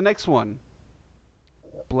 let's go to the next one.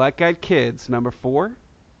 Black Eyed Kids, number 4.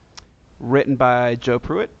 Written by Joe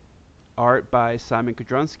Pruitt. Art by Simon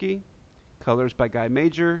Kudronsky. Colors by Guy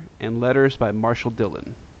Major. And letters by Marshall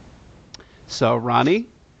Dillon. So, Ronnie?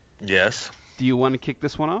 Yes. Do you want to kick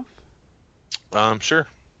this one off? Sure.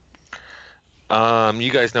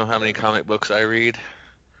 You guys know how many comic books I read.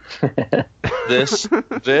 This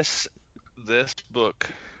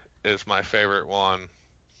book is my favorite one,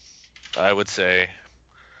 I would say,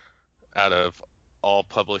 out of all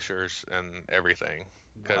publishers and everything.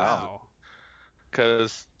 Wow.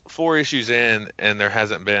 Because 4 issues in, and there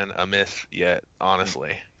hasn't been a miss yet,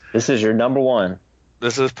 honestly. This is your number one.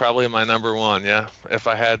 This is probably my number one, yeah. If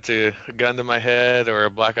I had a gun to my head or a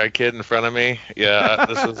black-eyed kid in front of me, yeah,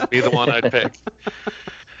 this would be the one I'd pick.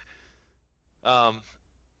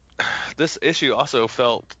 This issue also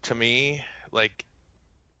felt to me like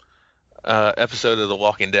episode of The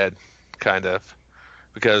Walking Dead, kind of,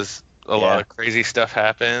 because a lot of crazy stuff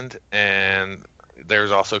happened, and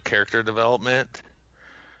there's also character development.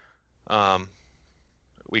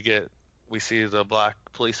 We see the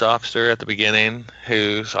black police officer at the beginning,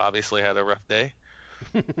 who's obviously had a rough day.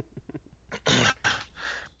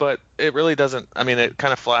 But it really doesn't. I mean, it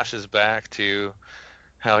kind of flashes back to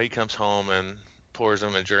how he comes home and pours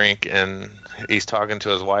him a drink, and he's talking to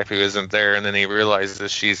his wife who isn't there, and then he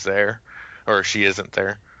realizes she's there, or she isn't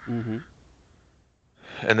there. Mm-hmm.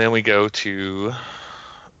 And then we go to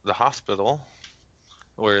the hospital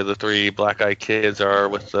where the 3 black-eyed kids are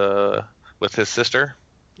with his sister.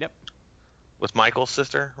 Yep. With Michael's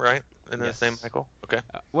sister, right? Isn't his name Michael? Okay.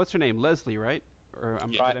 What's her name? Leslie, right? Or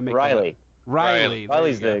did I make Riley. Riley.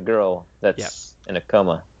 Riley's the girl that's in a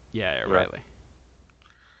coma. Yeah, Riley.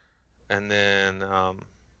 And then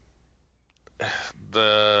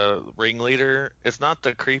the ringleader, it's not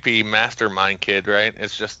the creepy mastermind kid, right?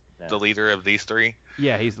 It's just the leader of these 3.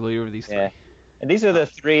 Yeah, he's the leader of these 3. Yeah. And these are the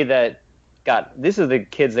 3 that this is the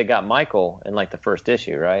kids that got Michael in like the first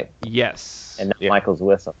issue, right? Yes. And now Michael's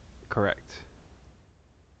with them. Correct.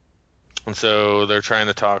 And so they're trying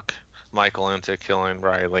to talk Michael into killing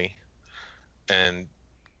Riley and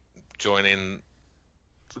joining,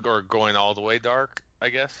 or going all the way dark, I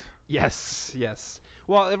guess. Yes.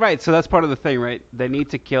 Well, right, so that's part of the thing, right? They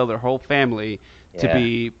need to kill their whole family to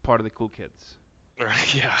be part of the cool kids.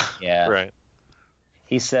 Right, Yeah. Right.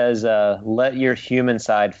 He says, let your human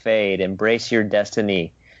side fade, embrace your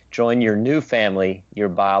destiny, join your new family, your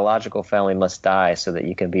biological family must die so that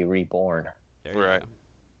you can be reborn. There you Right. go.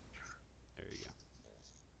 There you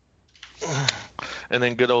go. And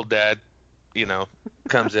then good old dad,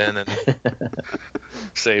 comes in and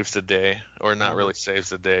saves the day, or not really saves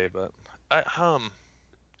the day, but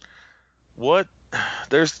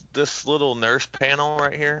there's this little nurse panel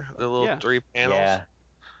right here, the little 3 panels. Yeah.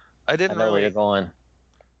 I didn't know really. where you're going.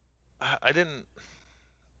 I didn't.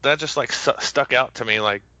 That just stuck out to me,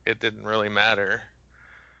 like it didn't really matter.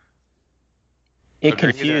 It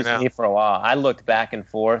confused me for a while. I looked back and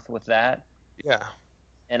forth with that. Yeah.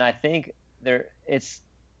 And I think it's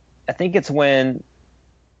when.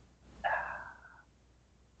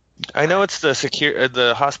 I know it's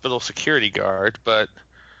the hospital security guard, but.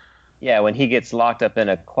 Yeah, when he gets locked up in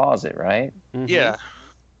a closet, right? Mm-hmm. Yeah.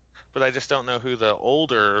 But I just don't know who the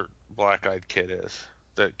older black-eyed kid is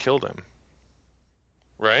that killed him.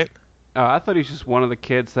 Right? Oh, I thought he was just one of the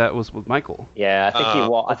kids that was with Michael. Yeah, I think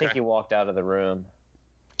okay. I think he walked out of the room.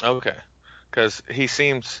 Okay. Because he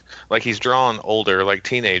seems like he's drawn older, like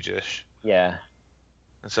teenage-ish. Yeah.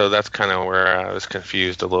 And so that's kind of where I was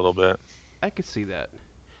confused a little bit. I could see that.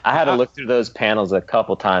 I had to look through those panels a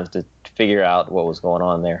couple times to figure out what was going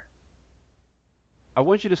on there. I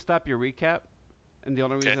want you to stop your recap, and the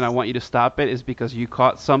only reason I want you to stop it is because you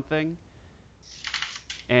caught something,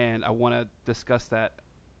 and I want to discuss that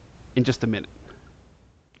in just a minute.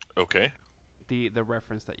 Okay. The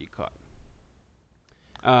reference that you caught.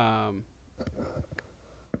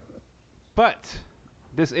 But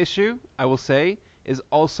this issue, I will say, is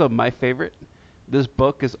also my favorite. This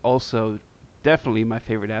book is also definitely my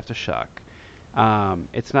favorite Aftershock.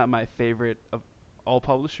 It's not my favorite of all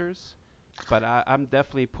publishers, but I'm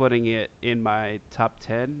definitely putting it in my top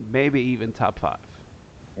 10, maybe even top 5.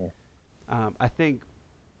 Yeah. I think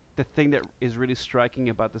the thing that is really striking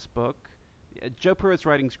about this book, Joe Pruitt's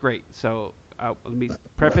writing's great, so let me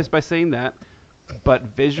preface by saying that, but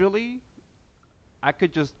visually, I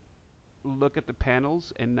could just look at the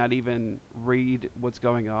panels and not even read what's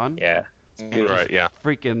going on. Yeah. Right. Yeah.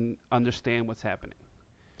 Freaking understand what's happening.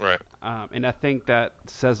 Right. And I think that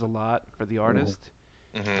says a lot for the artist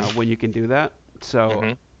Mm-hmm. when you can do that.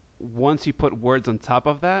 So once you put words on top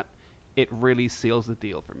of that, it really seals the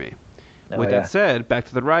deal for me. Oh, With yeah. that said, back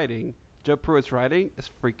to the writing. Joe Pruitt's writing is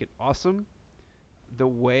freaking awesome. The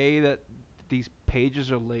way that these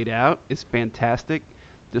pages are laid out is fantastic.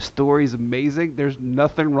 The story is amazing. There's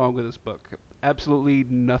nothing wrong with this book. Absolutely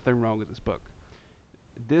nothing wrong with this book.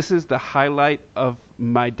 This is the highlight of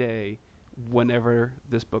my day whenever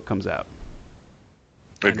this book comes out.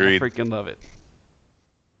 And Agreed. I freaking love it.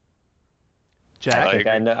 I Jack? think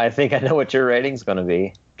I think I know what your rating's going to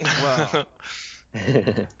be. Well,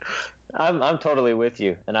 I'm totally with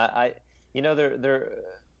you, and I you know,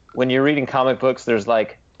 there when you're reading comic books, there's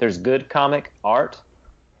good comic art,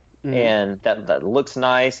 and that looks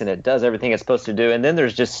nice and it does everything it's supposed to do, and then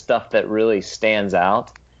there's just stuff that really stands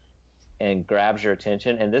out and grabs your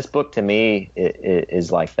attention. And this book to me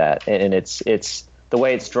is like that, and it's the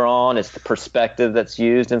way it's drawn, it's the perspective that's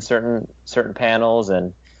used in certain panels,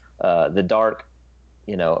 and the dark,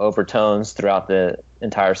 overtones throughout the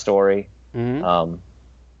entire story. mhm.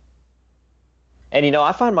 And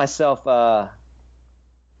I find myself,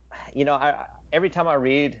 every time I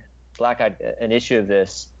read an issue of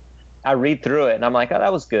this, I read through it and I'm like, oh,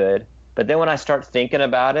 that was good. But then when I start thinking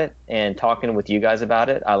about it and talking with you guys about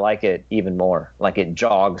it, I like it even more. Like, it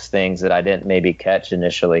jogs things that I didn't maybe catch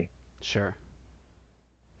initially. Sure.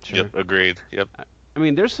 Yep. Agreed. Yep. I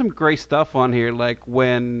mean, there's some great stuff on here, like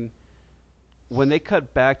when they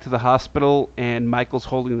cut back to the hospital and Michael's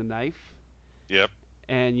holding the knife, Yep.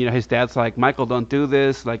 and his dad's like, Michael, don't do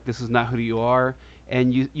this. Like, this is not who you are.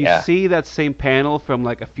 And you Yeah. see that same panel from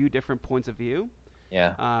like a few different points of view.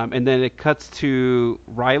 Yeah. And then it cuts to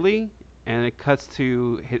Riley, and it cuts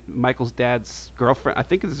to Michael's dad's girlfriend. I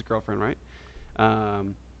think it's his girlfriend, right?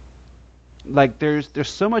 Like, there's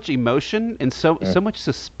so much emotion and so much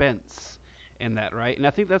suspense in that, right? And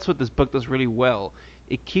I think that's what this book does really well.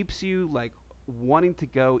 It keeps you like wanting to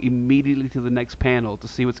go immediately to the next panel to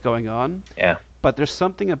see what's going on. Yeah. But there's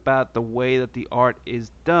something about the way that the art is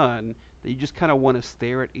done that you just kind of want to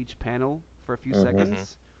stare at each panel for a few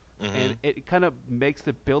seconds. And it kind of makes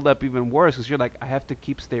the build up even worse, because you're like, I have to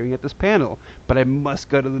keep staring at this panel, but I must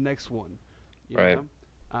go to the next one. You Right. know?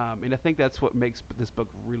 And I think that's what makes this book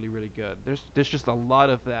really, really good. There's just a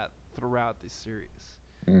lot of that throughout this series.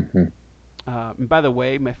 And by the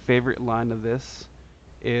way, my favorite line of this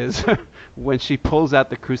is when she pulls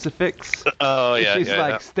out the crucifix. Oh yeah. She's yeah,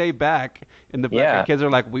 like, stay back. And the Yeah. kids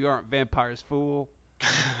are like, we aren't vampires, fool.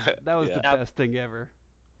 That was the Yeah. best thing ever.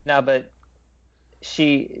 Now, but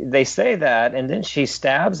they say that, and then she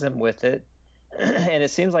stabs him with it, and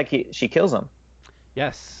it seems like she kills him.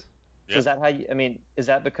 Yes. Yeah. Is that how is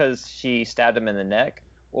that because she stabbed him in the neck,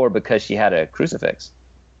 or because she had a crucifix?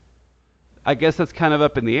 I guess that's kind of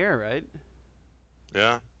up in the air, right?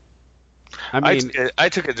 Yeah. I mean, I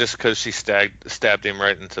took it just because she stabbed him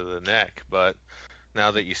right into the neck, but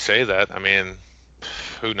now that you say that, I mean,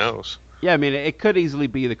 who knows? yeah, I mean, it could easily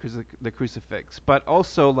be the crucifix, but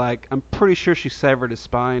also, like, I'm pretty sure she severed his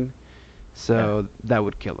spine, so that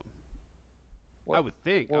would kill him. I would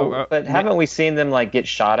think. Well, but haven't we seen them like get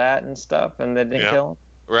shot at and stuff, and they didn't Yeah. kill him?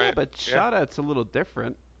 Right. Yeah, but shot at's a little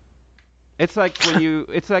different. It's like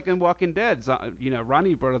it's like in Walking Dead.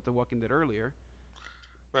 Ronnie brought up The Walking Dead earlier.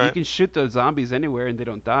 Right. You can shoot those zombies anywhere and they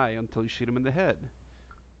don't die until you shoot them in the head.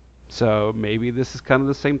 So maybe this is kind of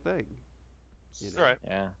the same thing. Right.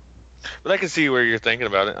 Yeah. But I can see where you're thinking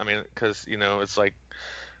about it. I mean, because it's like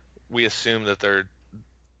we assume that they're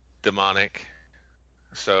demonic,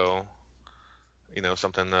 so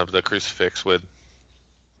something of the crucifix would.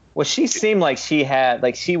 Well, she seemed like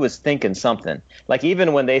she was thinking something. Like,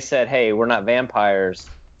 even when they said, "Hey, we're not vampires,"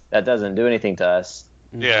 that doesn't do anything to us.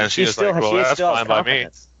 Yeah, and she was like, "Well, that's fine by me."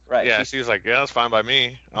 Right. Yeah, she was like, "Yeah, that's fine by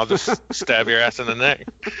me. I'll just stab your ass in the neck."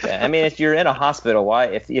 Yeah, I mean, if you're in a hospital, why?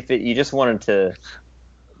 If you just wanted to,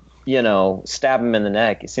 stab him in the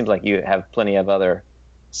neck, it seems like you have plenty of other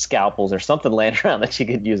scalpels or something laying around that she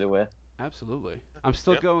could use it with. Absolutely. I'm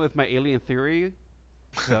still going with my alien theory.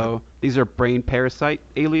 So these are brain parasite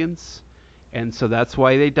aliens, and so that's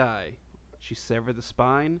why they die. She severed the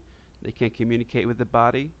spine. They can't communicate with the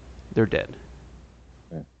body. They're dead.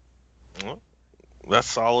 Well, that's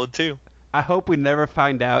solid too. I hope we never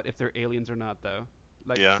find out if they're aliens or not, though.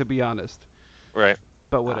 To be honest. Right.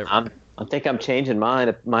 But whatever. I think I'm changing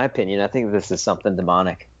my opinion. I think this is something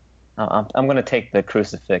demonic. I'm going to take the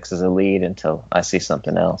crucifix as a lead until I see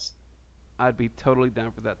something else. I'd be totally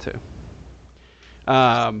down for that too.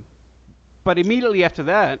 But immediately after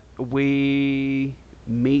that, we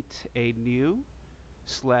meet a new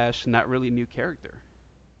 / not really new character.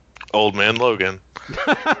 Old Man Logan.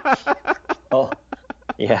 Oh,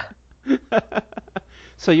 yeah.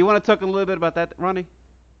 So you want to talk a little bit about that, Ronnie?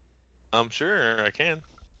 I'm sure I can.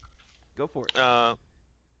 Go for it.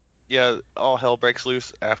 Yeah, all hell breaks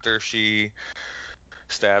loose after she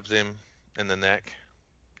stabs him in the neck,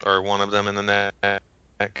 or one of them in the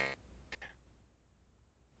neck.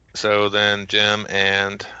 So then Jim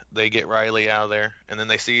and they get Riley out of there, and then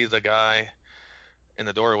they see the guy in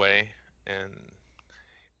the doorway, and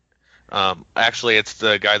actually it's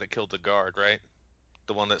the guy that killed the guard, right?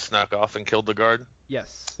 The one that snuck off and killed the guard?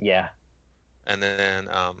 Yes. Yeah. And then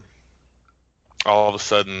all of a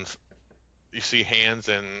sudden you see hands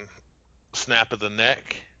and snap of the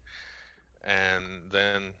neck, and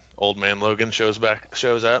then Old Man Logan shows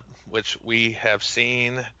up, which we have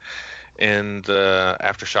seen in the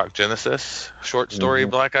Aftershock Genesis short story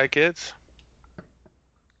Black Eyed Kids.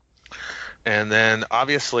 And then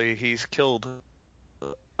obviously he's killed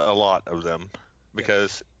a lot of them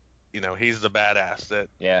because he's the badass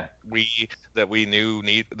that we knew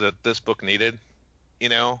that this book needed.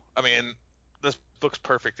 I mean, this book's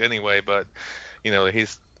perfect anyway, but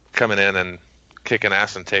he's coming in and kicking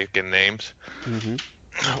ass and taking names,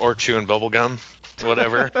 or chewing bubble gum,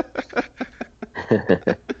 whatever.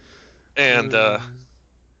 And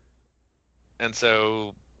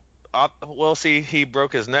so, see, he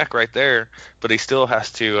broke his neck right there, but he still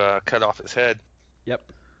has to cut off his head.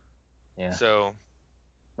 Yep. Yeah. So.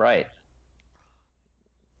 Right.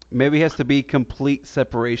 Maybe it has to be complete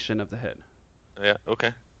separation of the head. Yeah.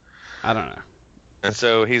 Okay. I don't know. And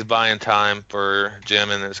so he's buying time for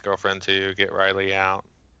Jim and his girlfriend to get Riley out.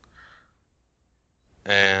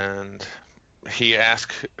 And he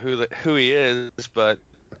asks who he is, but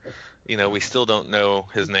we still don't know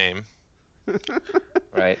his name.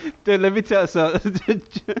 Right. Dude, let me tell you something.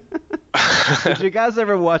 Did you guys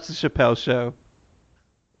ever watch the Chappelle Show?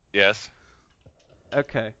 Yes.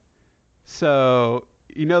 Okay. So,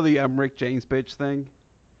 the I'm Rick James bitch thing?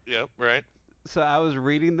 Yep, right. So I was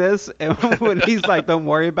reading this, and when he's like, don't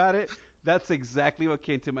worry about it, that's exactly what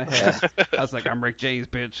came to my head. I was like, I'm Rick James,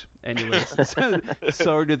 bitch. Anyways,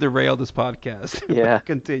 sorry to derail this podcast. Yeah.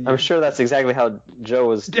 Continue. I'm sure that's exactly how Joe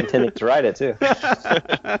was intending to write it, too.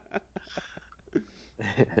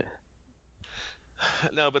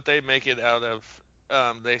 No, but they make it out of,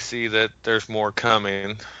 they see that there's more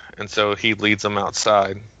coming, and so he leads them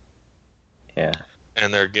outside. Yeah.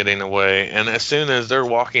 And they're getting away. And as soon as they're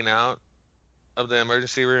walking out of the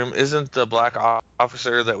emergency room, isn't the black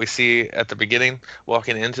officer that we see at the beginning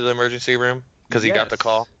walking into the emergency room because he got the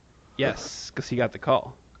call? Yes, because he got the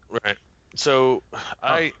call. Right. So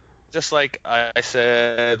just like I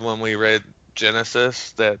said when we read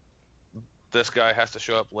Genesis, that this guy has to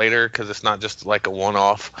show up later because it's not just like a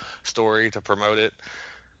one-off story to promote it.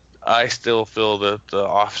 I still feel that the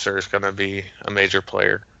officer is going to be a major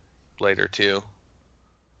player later too.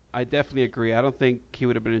 I definitely agree. I don't think he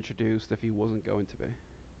would have been introduced if he wasn't going to be.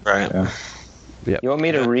 Right. Yeah. You want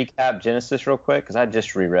me to recap Genesis real quick? Because I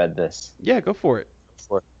just reread this. Yeah, go for it.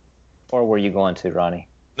 Or were you going to, Ronnie?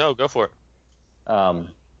 No, go for it.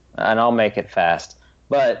 And I'll make it fast.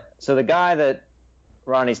 But so the guy that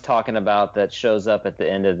Ronnie's talking about that shows up at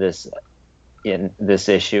the end of this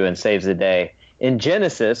issue and saves the day in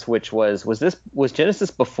Genesis, which was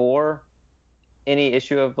Genesis before any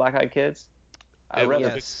issue of Black Eyed Kids?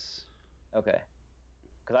 Yes. Okay.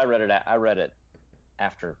 Because I read it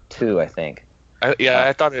after 2, I think.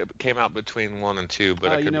 I thought it came out between 1 and 2,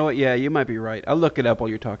 but you know what? Yeah, you might be right. I'll look it up while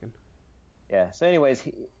you're talking. Yeah. So, anyways,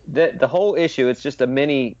 the whole issue, it's just a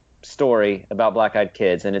mini story about Black Eyed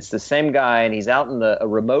Kids, and it's the same guy, and he's out in a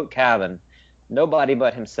remote cabin, nobody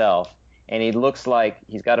but himself, and he looks like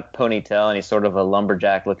he's got a ponytail, and he's sort of a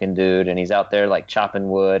lumberjack-looking dude, and he's out there like chopping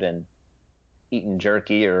wood and eating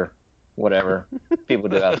jerky or whatever people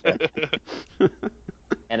do out there.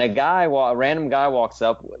 And a random guy walks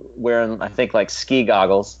up wearing, I think, like ski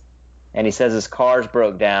goggles, and he says his car's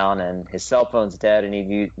broke down and his cell phone's dead and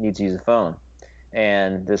he needs to use a phone.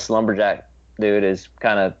 and this lumberjack dude is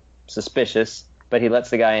kind of suspicious, but he lets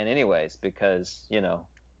the guy in anyways because, you know,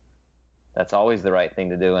 that's always the right thing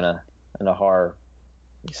to do in a horror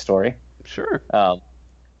story. Sure.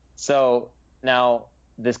 So now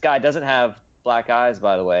this guy doesn't have black eyes,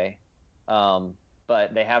 by the way,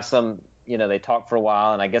 but they have some, you know, they talk for a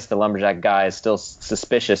while, and I guess the lumberjack guy is still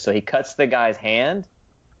suspicious, so he cuts the guy's hand,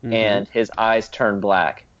 and his eyes turn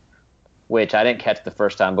black, which I didn't catch the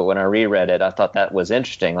first time, but when I reread it, I thought that was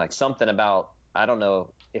interesting. Like something about, I don't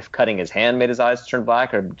know if cutting his hand made his eyes turn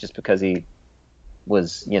black or just because he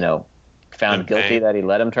was, you know, found guilty that he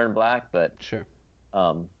let him turn black, but Sure.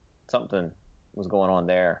 Something was going on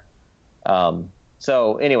there.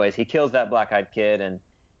 So anyways, he kills that black-eyed kid, and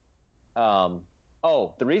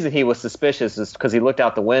the reason he was suspicious is because he looked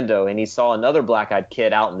out the window and he saw another black-eyed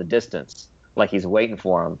kid out in the distance, like he's waiting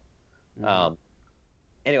for him.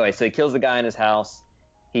 Anyway, so he kills the guy in his house.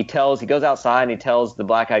 He goes outside and he tells the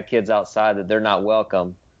black-eyed kids outside that they're not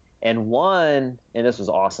welcome. And one, and this was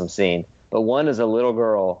an awesome scene, but one is a little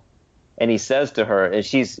girl, and he says to her, and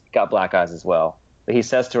she's got black eyes as well, but he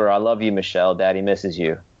says to her, "I love you, Michelle. Daddy misses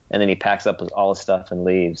you." And then he packs up all his stuff and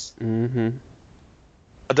leaves. Mm-hmm.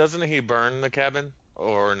 Doesn't he burn the cabin,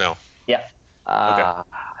 or no? Yeah. I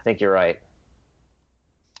think you're right.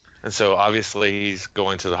 And so obviously he's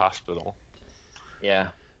going to the hospital.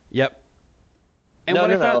 Yeah. Yep. And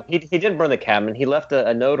No. found- He didn't burn the cabin. He left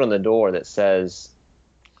a note on the door that says,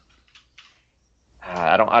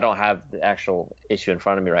 I don't have the actual issue in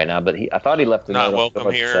front of me right now, but I thought he left a Not note on the welcome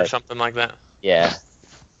door that here or said- something like that. Yeah.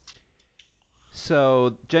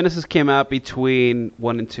 So Genesis came out between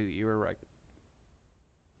 1 and 2. You were right.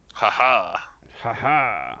 Haha.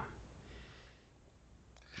 Haha.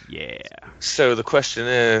 Yeah. So the question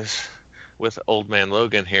is, with Old Man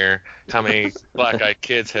Logan here, how many black-eyed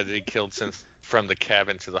kids had he killed since from the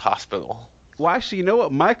cabin to the hospital? Well, actually, you know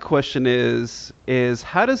what my question is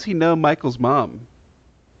how does he know Michael's mom?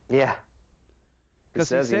 Yeah. He 'Cause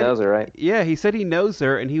says he knows her, right? Yeah, he said he knows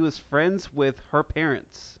her, and he was friends with her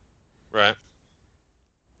parents. Right.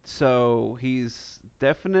 So he's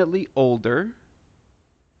definitely older.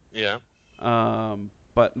 Yeah.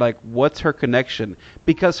 But like, what's her connection?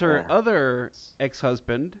 Because her other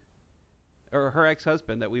ex-husband, or her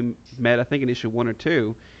ex-husband that we met, I think in issue 1 or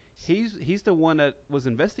 2, he's the one that was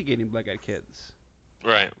investigating black-eyed kids,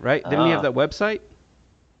 Right. right? Didn't he have that website?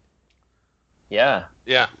 Yeah.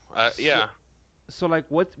 Yeah. Yeah. So like,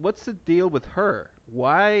 what's the deal with her?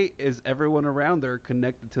 Why is everyone around her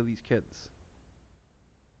connected to these kids?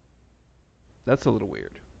 That's a little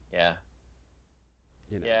weird. Yeah.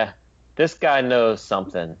 You know? Yeah. This guy knows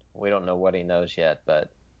something. We don't know what he knows yet,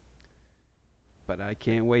 but But I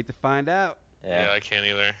can't wait to find out. Yeah, I can't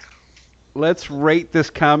either. Let's rate this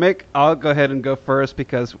comic. I'll go ahead and go first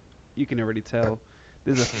because you can already tell.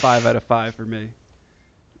 This is a 5 out of 5 for me.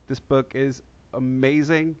 This book is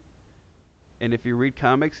amazing. And if you read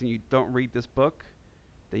comics and you don't read this book,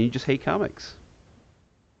 then you just hate comics.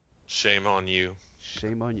 Shame on you.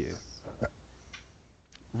 Shame on you.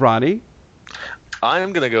 Ronnie? I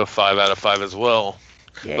am going to go 5 out of 5 as well.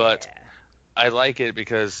 Yeah. But I like it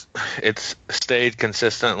because it's stayed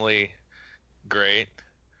consistently great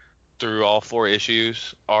through all 4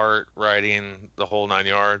 issues, art, writing, the whole 9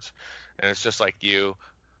 yards. And it's just like you,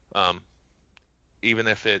 even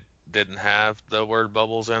if it didn't have the word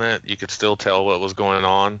bubbles in it, you could still tell what was going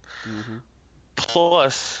on. Mm-hmm.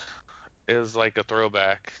 Plus, is like a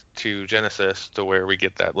throwback to Genesis, to where we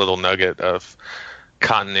get that little nugget of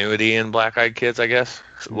continuity in Black-Eyed Kids, I guess.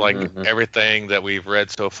 Like everything that we've read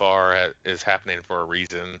so far is happening for a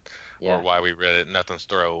reason, or why we read it. Nothing's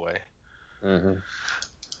throwaway.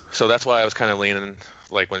 So that's why I was kind of leaning,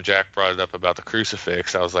 like when Jack brought it up about the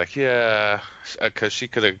crucifix, I was like, yeah, because she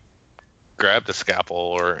could have grabbed the scalpel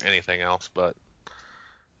or anything else. But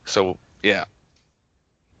so yeah,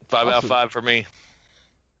 5 out of 5 for me.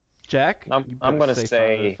 Jack? I'm going to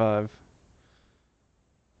say 5 out of 5.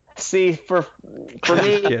 See, for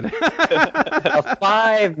me, a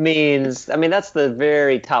 5 means, I mean, that's the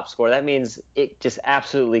very top score. That means it just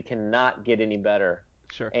absolutely cannot get any better.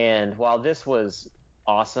 Sure. And while this was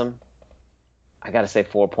awesome, I got to say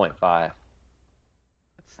 4.5. That's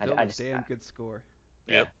still I a just- damn good score.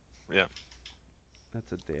 Yep.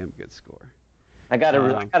 That's a damn good score. I got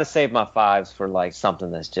to save my 5s for like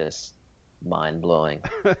something that's just mind blowing.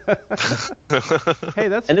 Hey,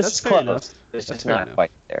 that's And this that's is fair close. enough. It's That's just fair not enough.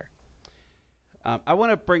 quite there. I want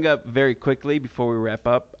to bring up very quickly before we wrap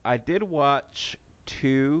up. I did watch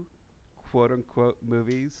 2 quote-unquote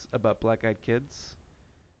movies about black-eyed kids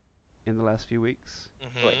in the last few weeks.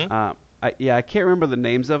 Mhm. I can't remember the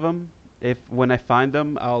names of them, When I find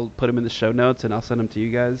them, I'll put them in the show notes and I'll send them to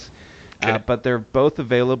you guys. Okay. But they're both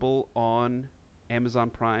available on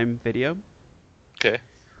Amazon Prime Video. Okay.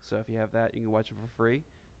 So if you have that, you can watch it for free.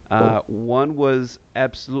 Cool. One was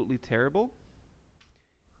absolutely terrible,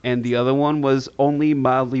 and the other one was only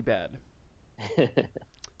mildly bad.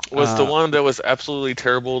 Was the one that was absolutely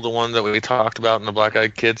terrible the one that we talked about in the Black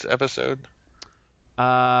Eyed Kids episode?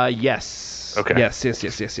 Yes. Okay. Yes.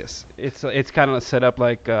 It's kind of set up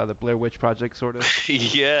like the Blair Witch Project, sort of.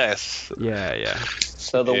 Yes. Yeah.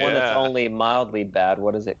 So the one that's Yeah. only mildly bad,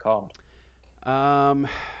 what is it called? Um, In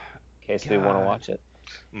case we want to God. watch it.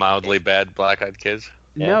 Mildly bad Black Eyed Kids.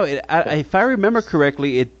 Yeah. No, if I remember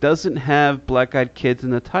correctly, it doesn't have Black Eyed Kids in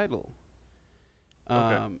the title.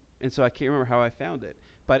 Okay. And so I can't remember how I found it,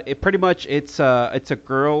 but it pretty much it's a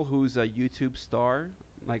girl who's a YouTube star,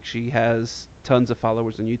 like she has tons of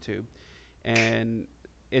followers on YouTube, and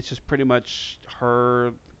it's just pretty much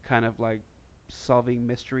her kind of like solving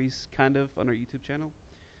mysteries kind of on her YouTube channel.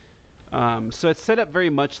 So it's set up very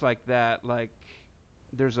much like that. Like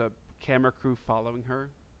there's a camera crew following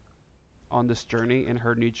her on this journey, and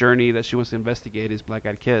her new journey that she wants to investigate is Black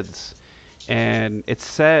Eyed Kids, and it's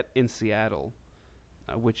set in Seattle.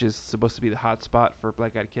 Which is supposed to be the hot spot for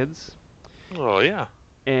Black Eyed Kids. Oh, yeah.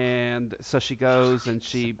 And so she goes and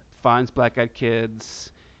she finds Black Eyed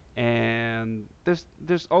Kids, and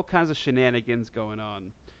there's all kinds of shenanigans going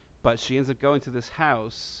on. But she ends up going to this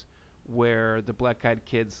house where the Black Eyed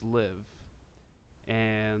Kids live.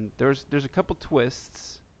 And there's a couple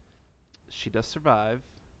twists. She does survive.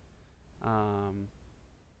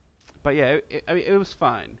 But yeah, it was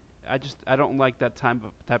fine. I don't like that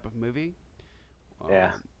type of movie.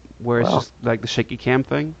 Yeah. Where it's Well. just like the shaky cam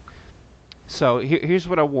thing. So here's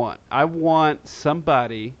what I want. I want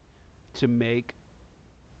somebody to make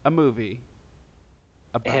a movie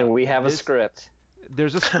about And we have a this. script.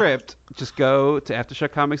 There's a script. Just go to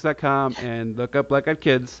AfterShockComics.com and look up Black Eyed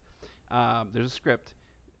Kids. There's a script.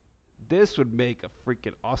 This would make a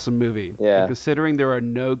freaking awesome movie. Yeah. And considering there are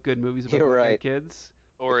no good movies about You're Black Eyed right. Kids.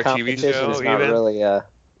 Or The a TV competition show, is not even. really,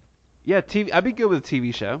 Yeah, TV. I'd be good with a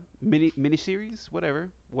TV show, miniseries,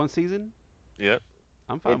 whatever. One season. Yep.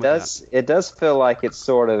 I'm fine with that. it does feel like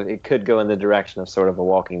it could go in the direction of sort of a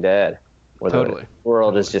Walking Dead, where Totally. the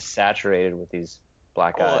world is just saturated with these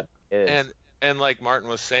black-eyed Well, kids. And like Martin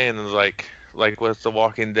was saying, like with The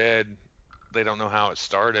Walking Dead, they don't know how it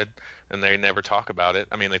started, and they never talk about it.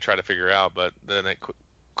 I mean, they try to figure out, but then it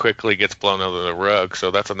quickly gets blown under the rug.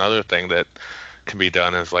 So that's another thing that can be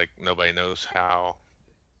done, is like nobody knows how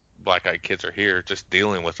Black Eyed Kids are here, just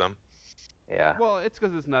dealing with them. Yeah. Well, it's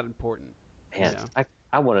because it's not important. Man, Yeah.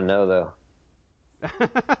 I want to know, though.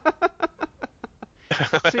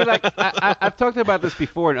 See, like I've talked about this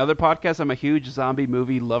before in other podcasts. I'm a huge zombie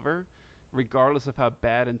movie lover, regardless of how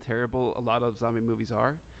bad and terrible a lot of zombie movies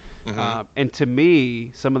are. Mhm. And to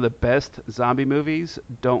me, some of the best zombie movies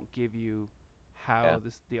don't give you how Yeah.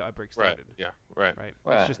 the outbreak Right. started. Yeah. Right. Right.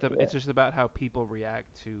 Right, It's just about how people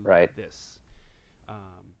react to Right. this.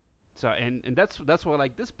 So and that's why I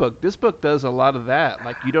like this book. This book does a lot of that.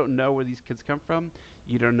 Like you don't know where these kids come from,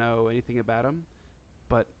 you don't know anything about them,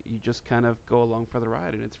 but you just kind of go along for the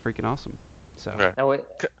ride, and it's freaking awesome. So Right. Now,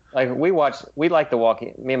 we like The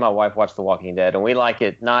Walking. Me and my wife watch The Walking Dead, and we like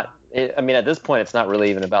it. I mean, at this point, it's not really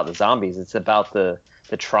even about the zombies. It's about the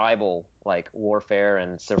tribal like warfare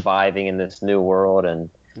and surviving in this new world, and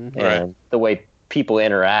Right. the way people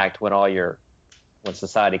interact when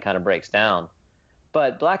society kind of breaks down.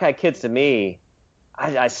 But Black Eyed Kids, to me,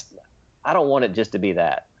 I don't want it just to be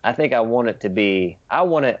that. I think I want it to be. I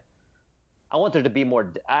want there to be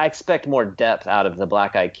more. I expect more depth out of the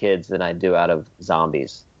Black Eyed Kids than I do out of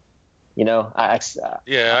zombies. You know, I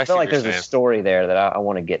Yeah, I see feel like what you're there's a saying. story there that I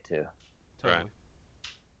want to get to. totally. Right.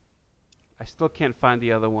 I still can't find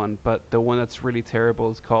the other one, but the one that's really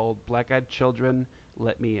terrible is called Black Eyed Children,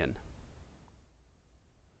 Let Me In.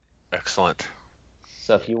 Excellent.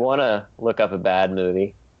 So if you want to look up a bad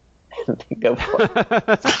movie, go for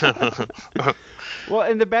it. Well,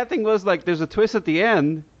 and the bad thing was like there's a twist at the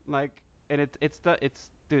end, like, and it's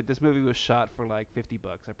dude, this movie was shot for like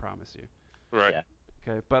 $50, I promise you. Right. Yeah.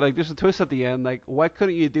 Okay, but like there's a twist at the end, like why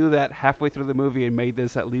couldn't you do that halfway through the movie and made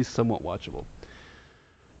this at least somewhat watchable?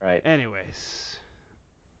 Right. Anyways,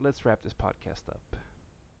 let's wrap this podcast up.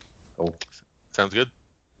 Cool. Sounds good.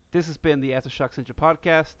 This has been the Aftershock Central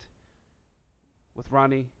podcast with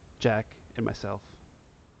Ronnie, Jack, and myself.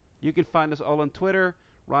 You can find us all on Twitter.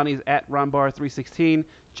 Ronnie is at Ronbar316.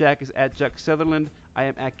 Jack is at Jack Sutherland. I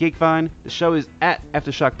am at Geekvine. The show is at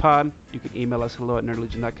AftershockPod. You can email us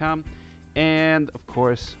hello@nerdlegion.com. And, of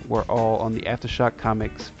course, we're all on the Aftershock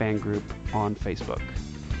Comics fan group on Facebook.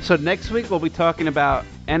 So next week we'll be talking about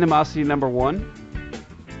Animosity #1.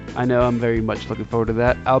 I know I'm very much looking forward to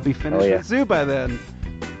that. I'll be finished with Zoo by then.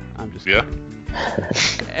 I'm just kidding.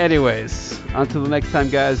 Anyways, until the next time,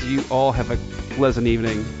 guys, you all have a pleasant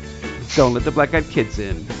evening. Don't let the black-eyed kids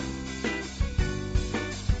in.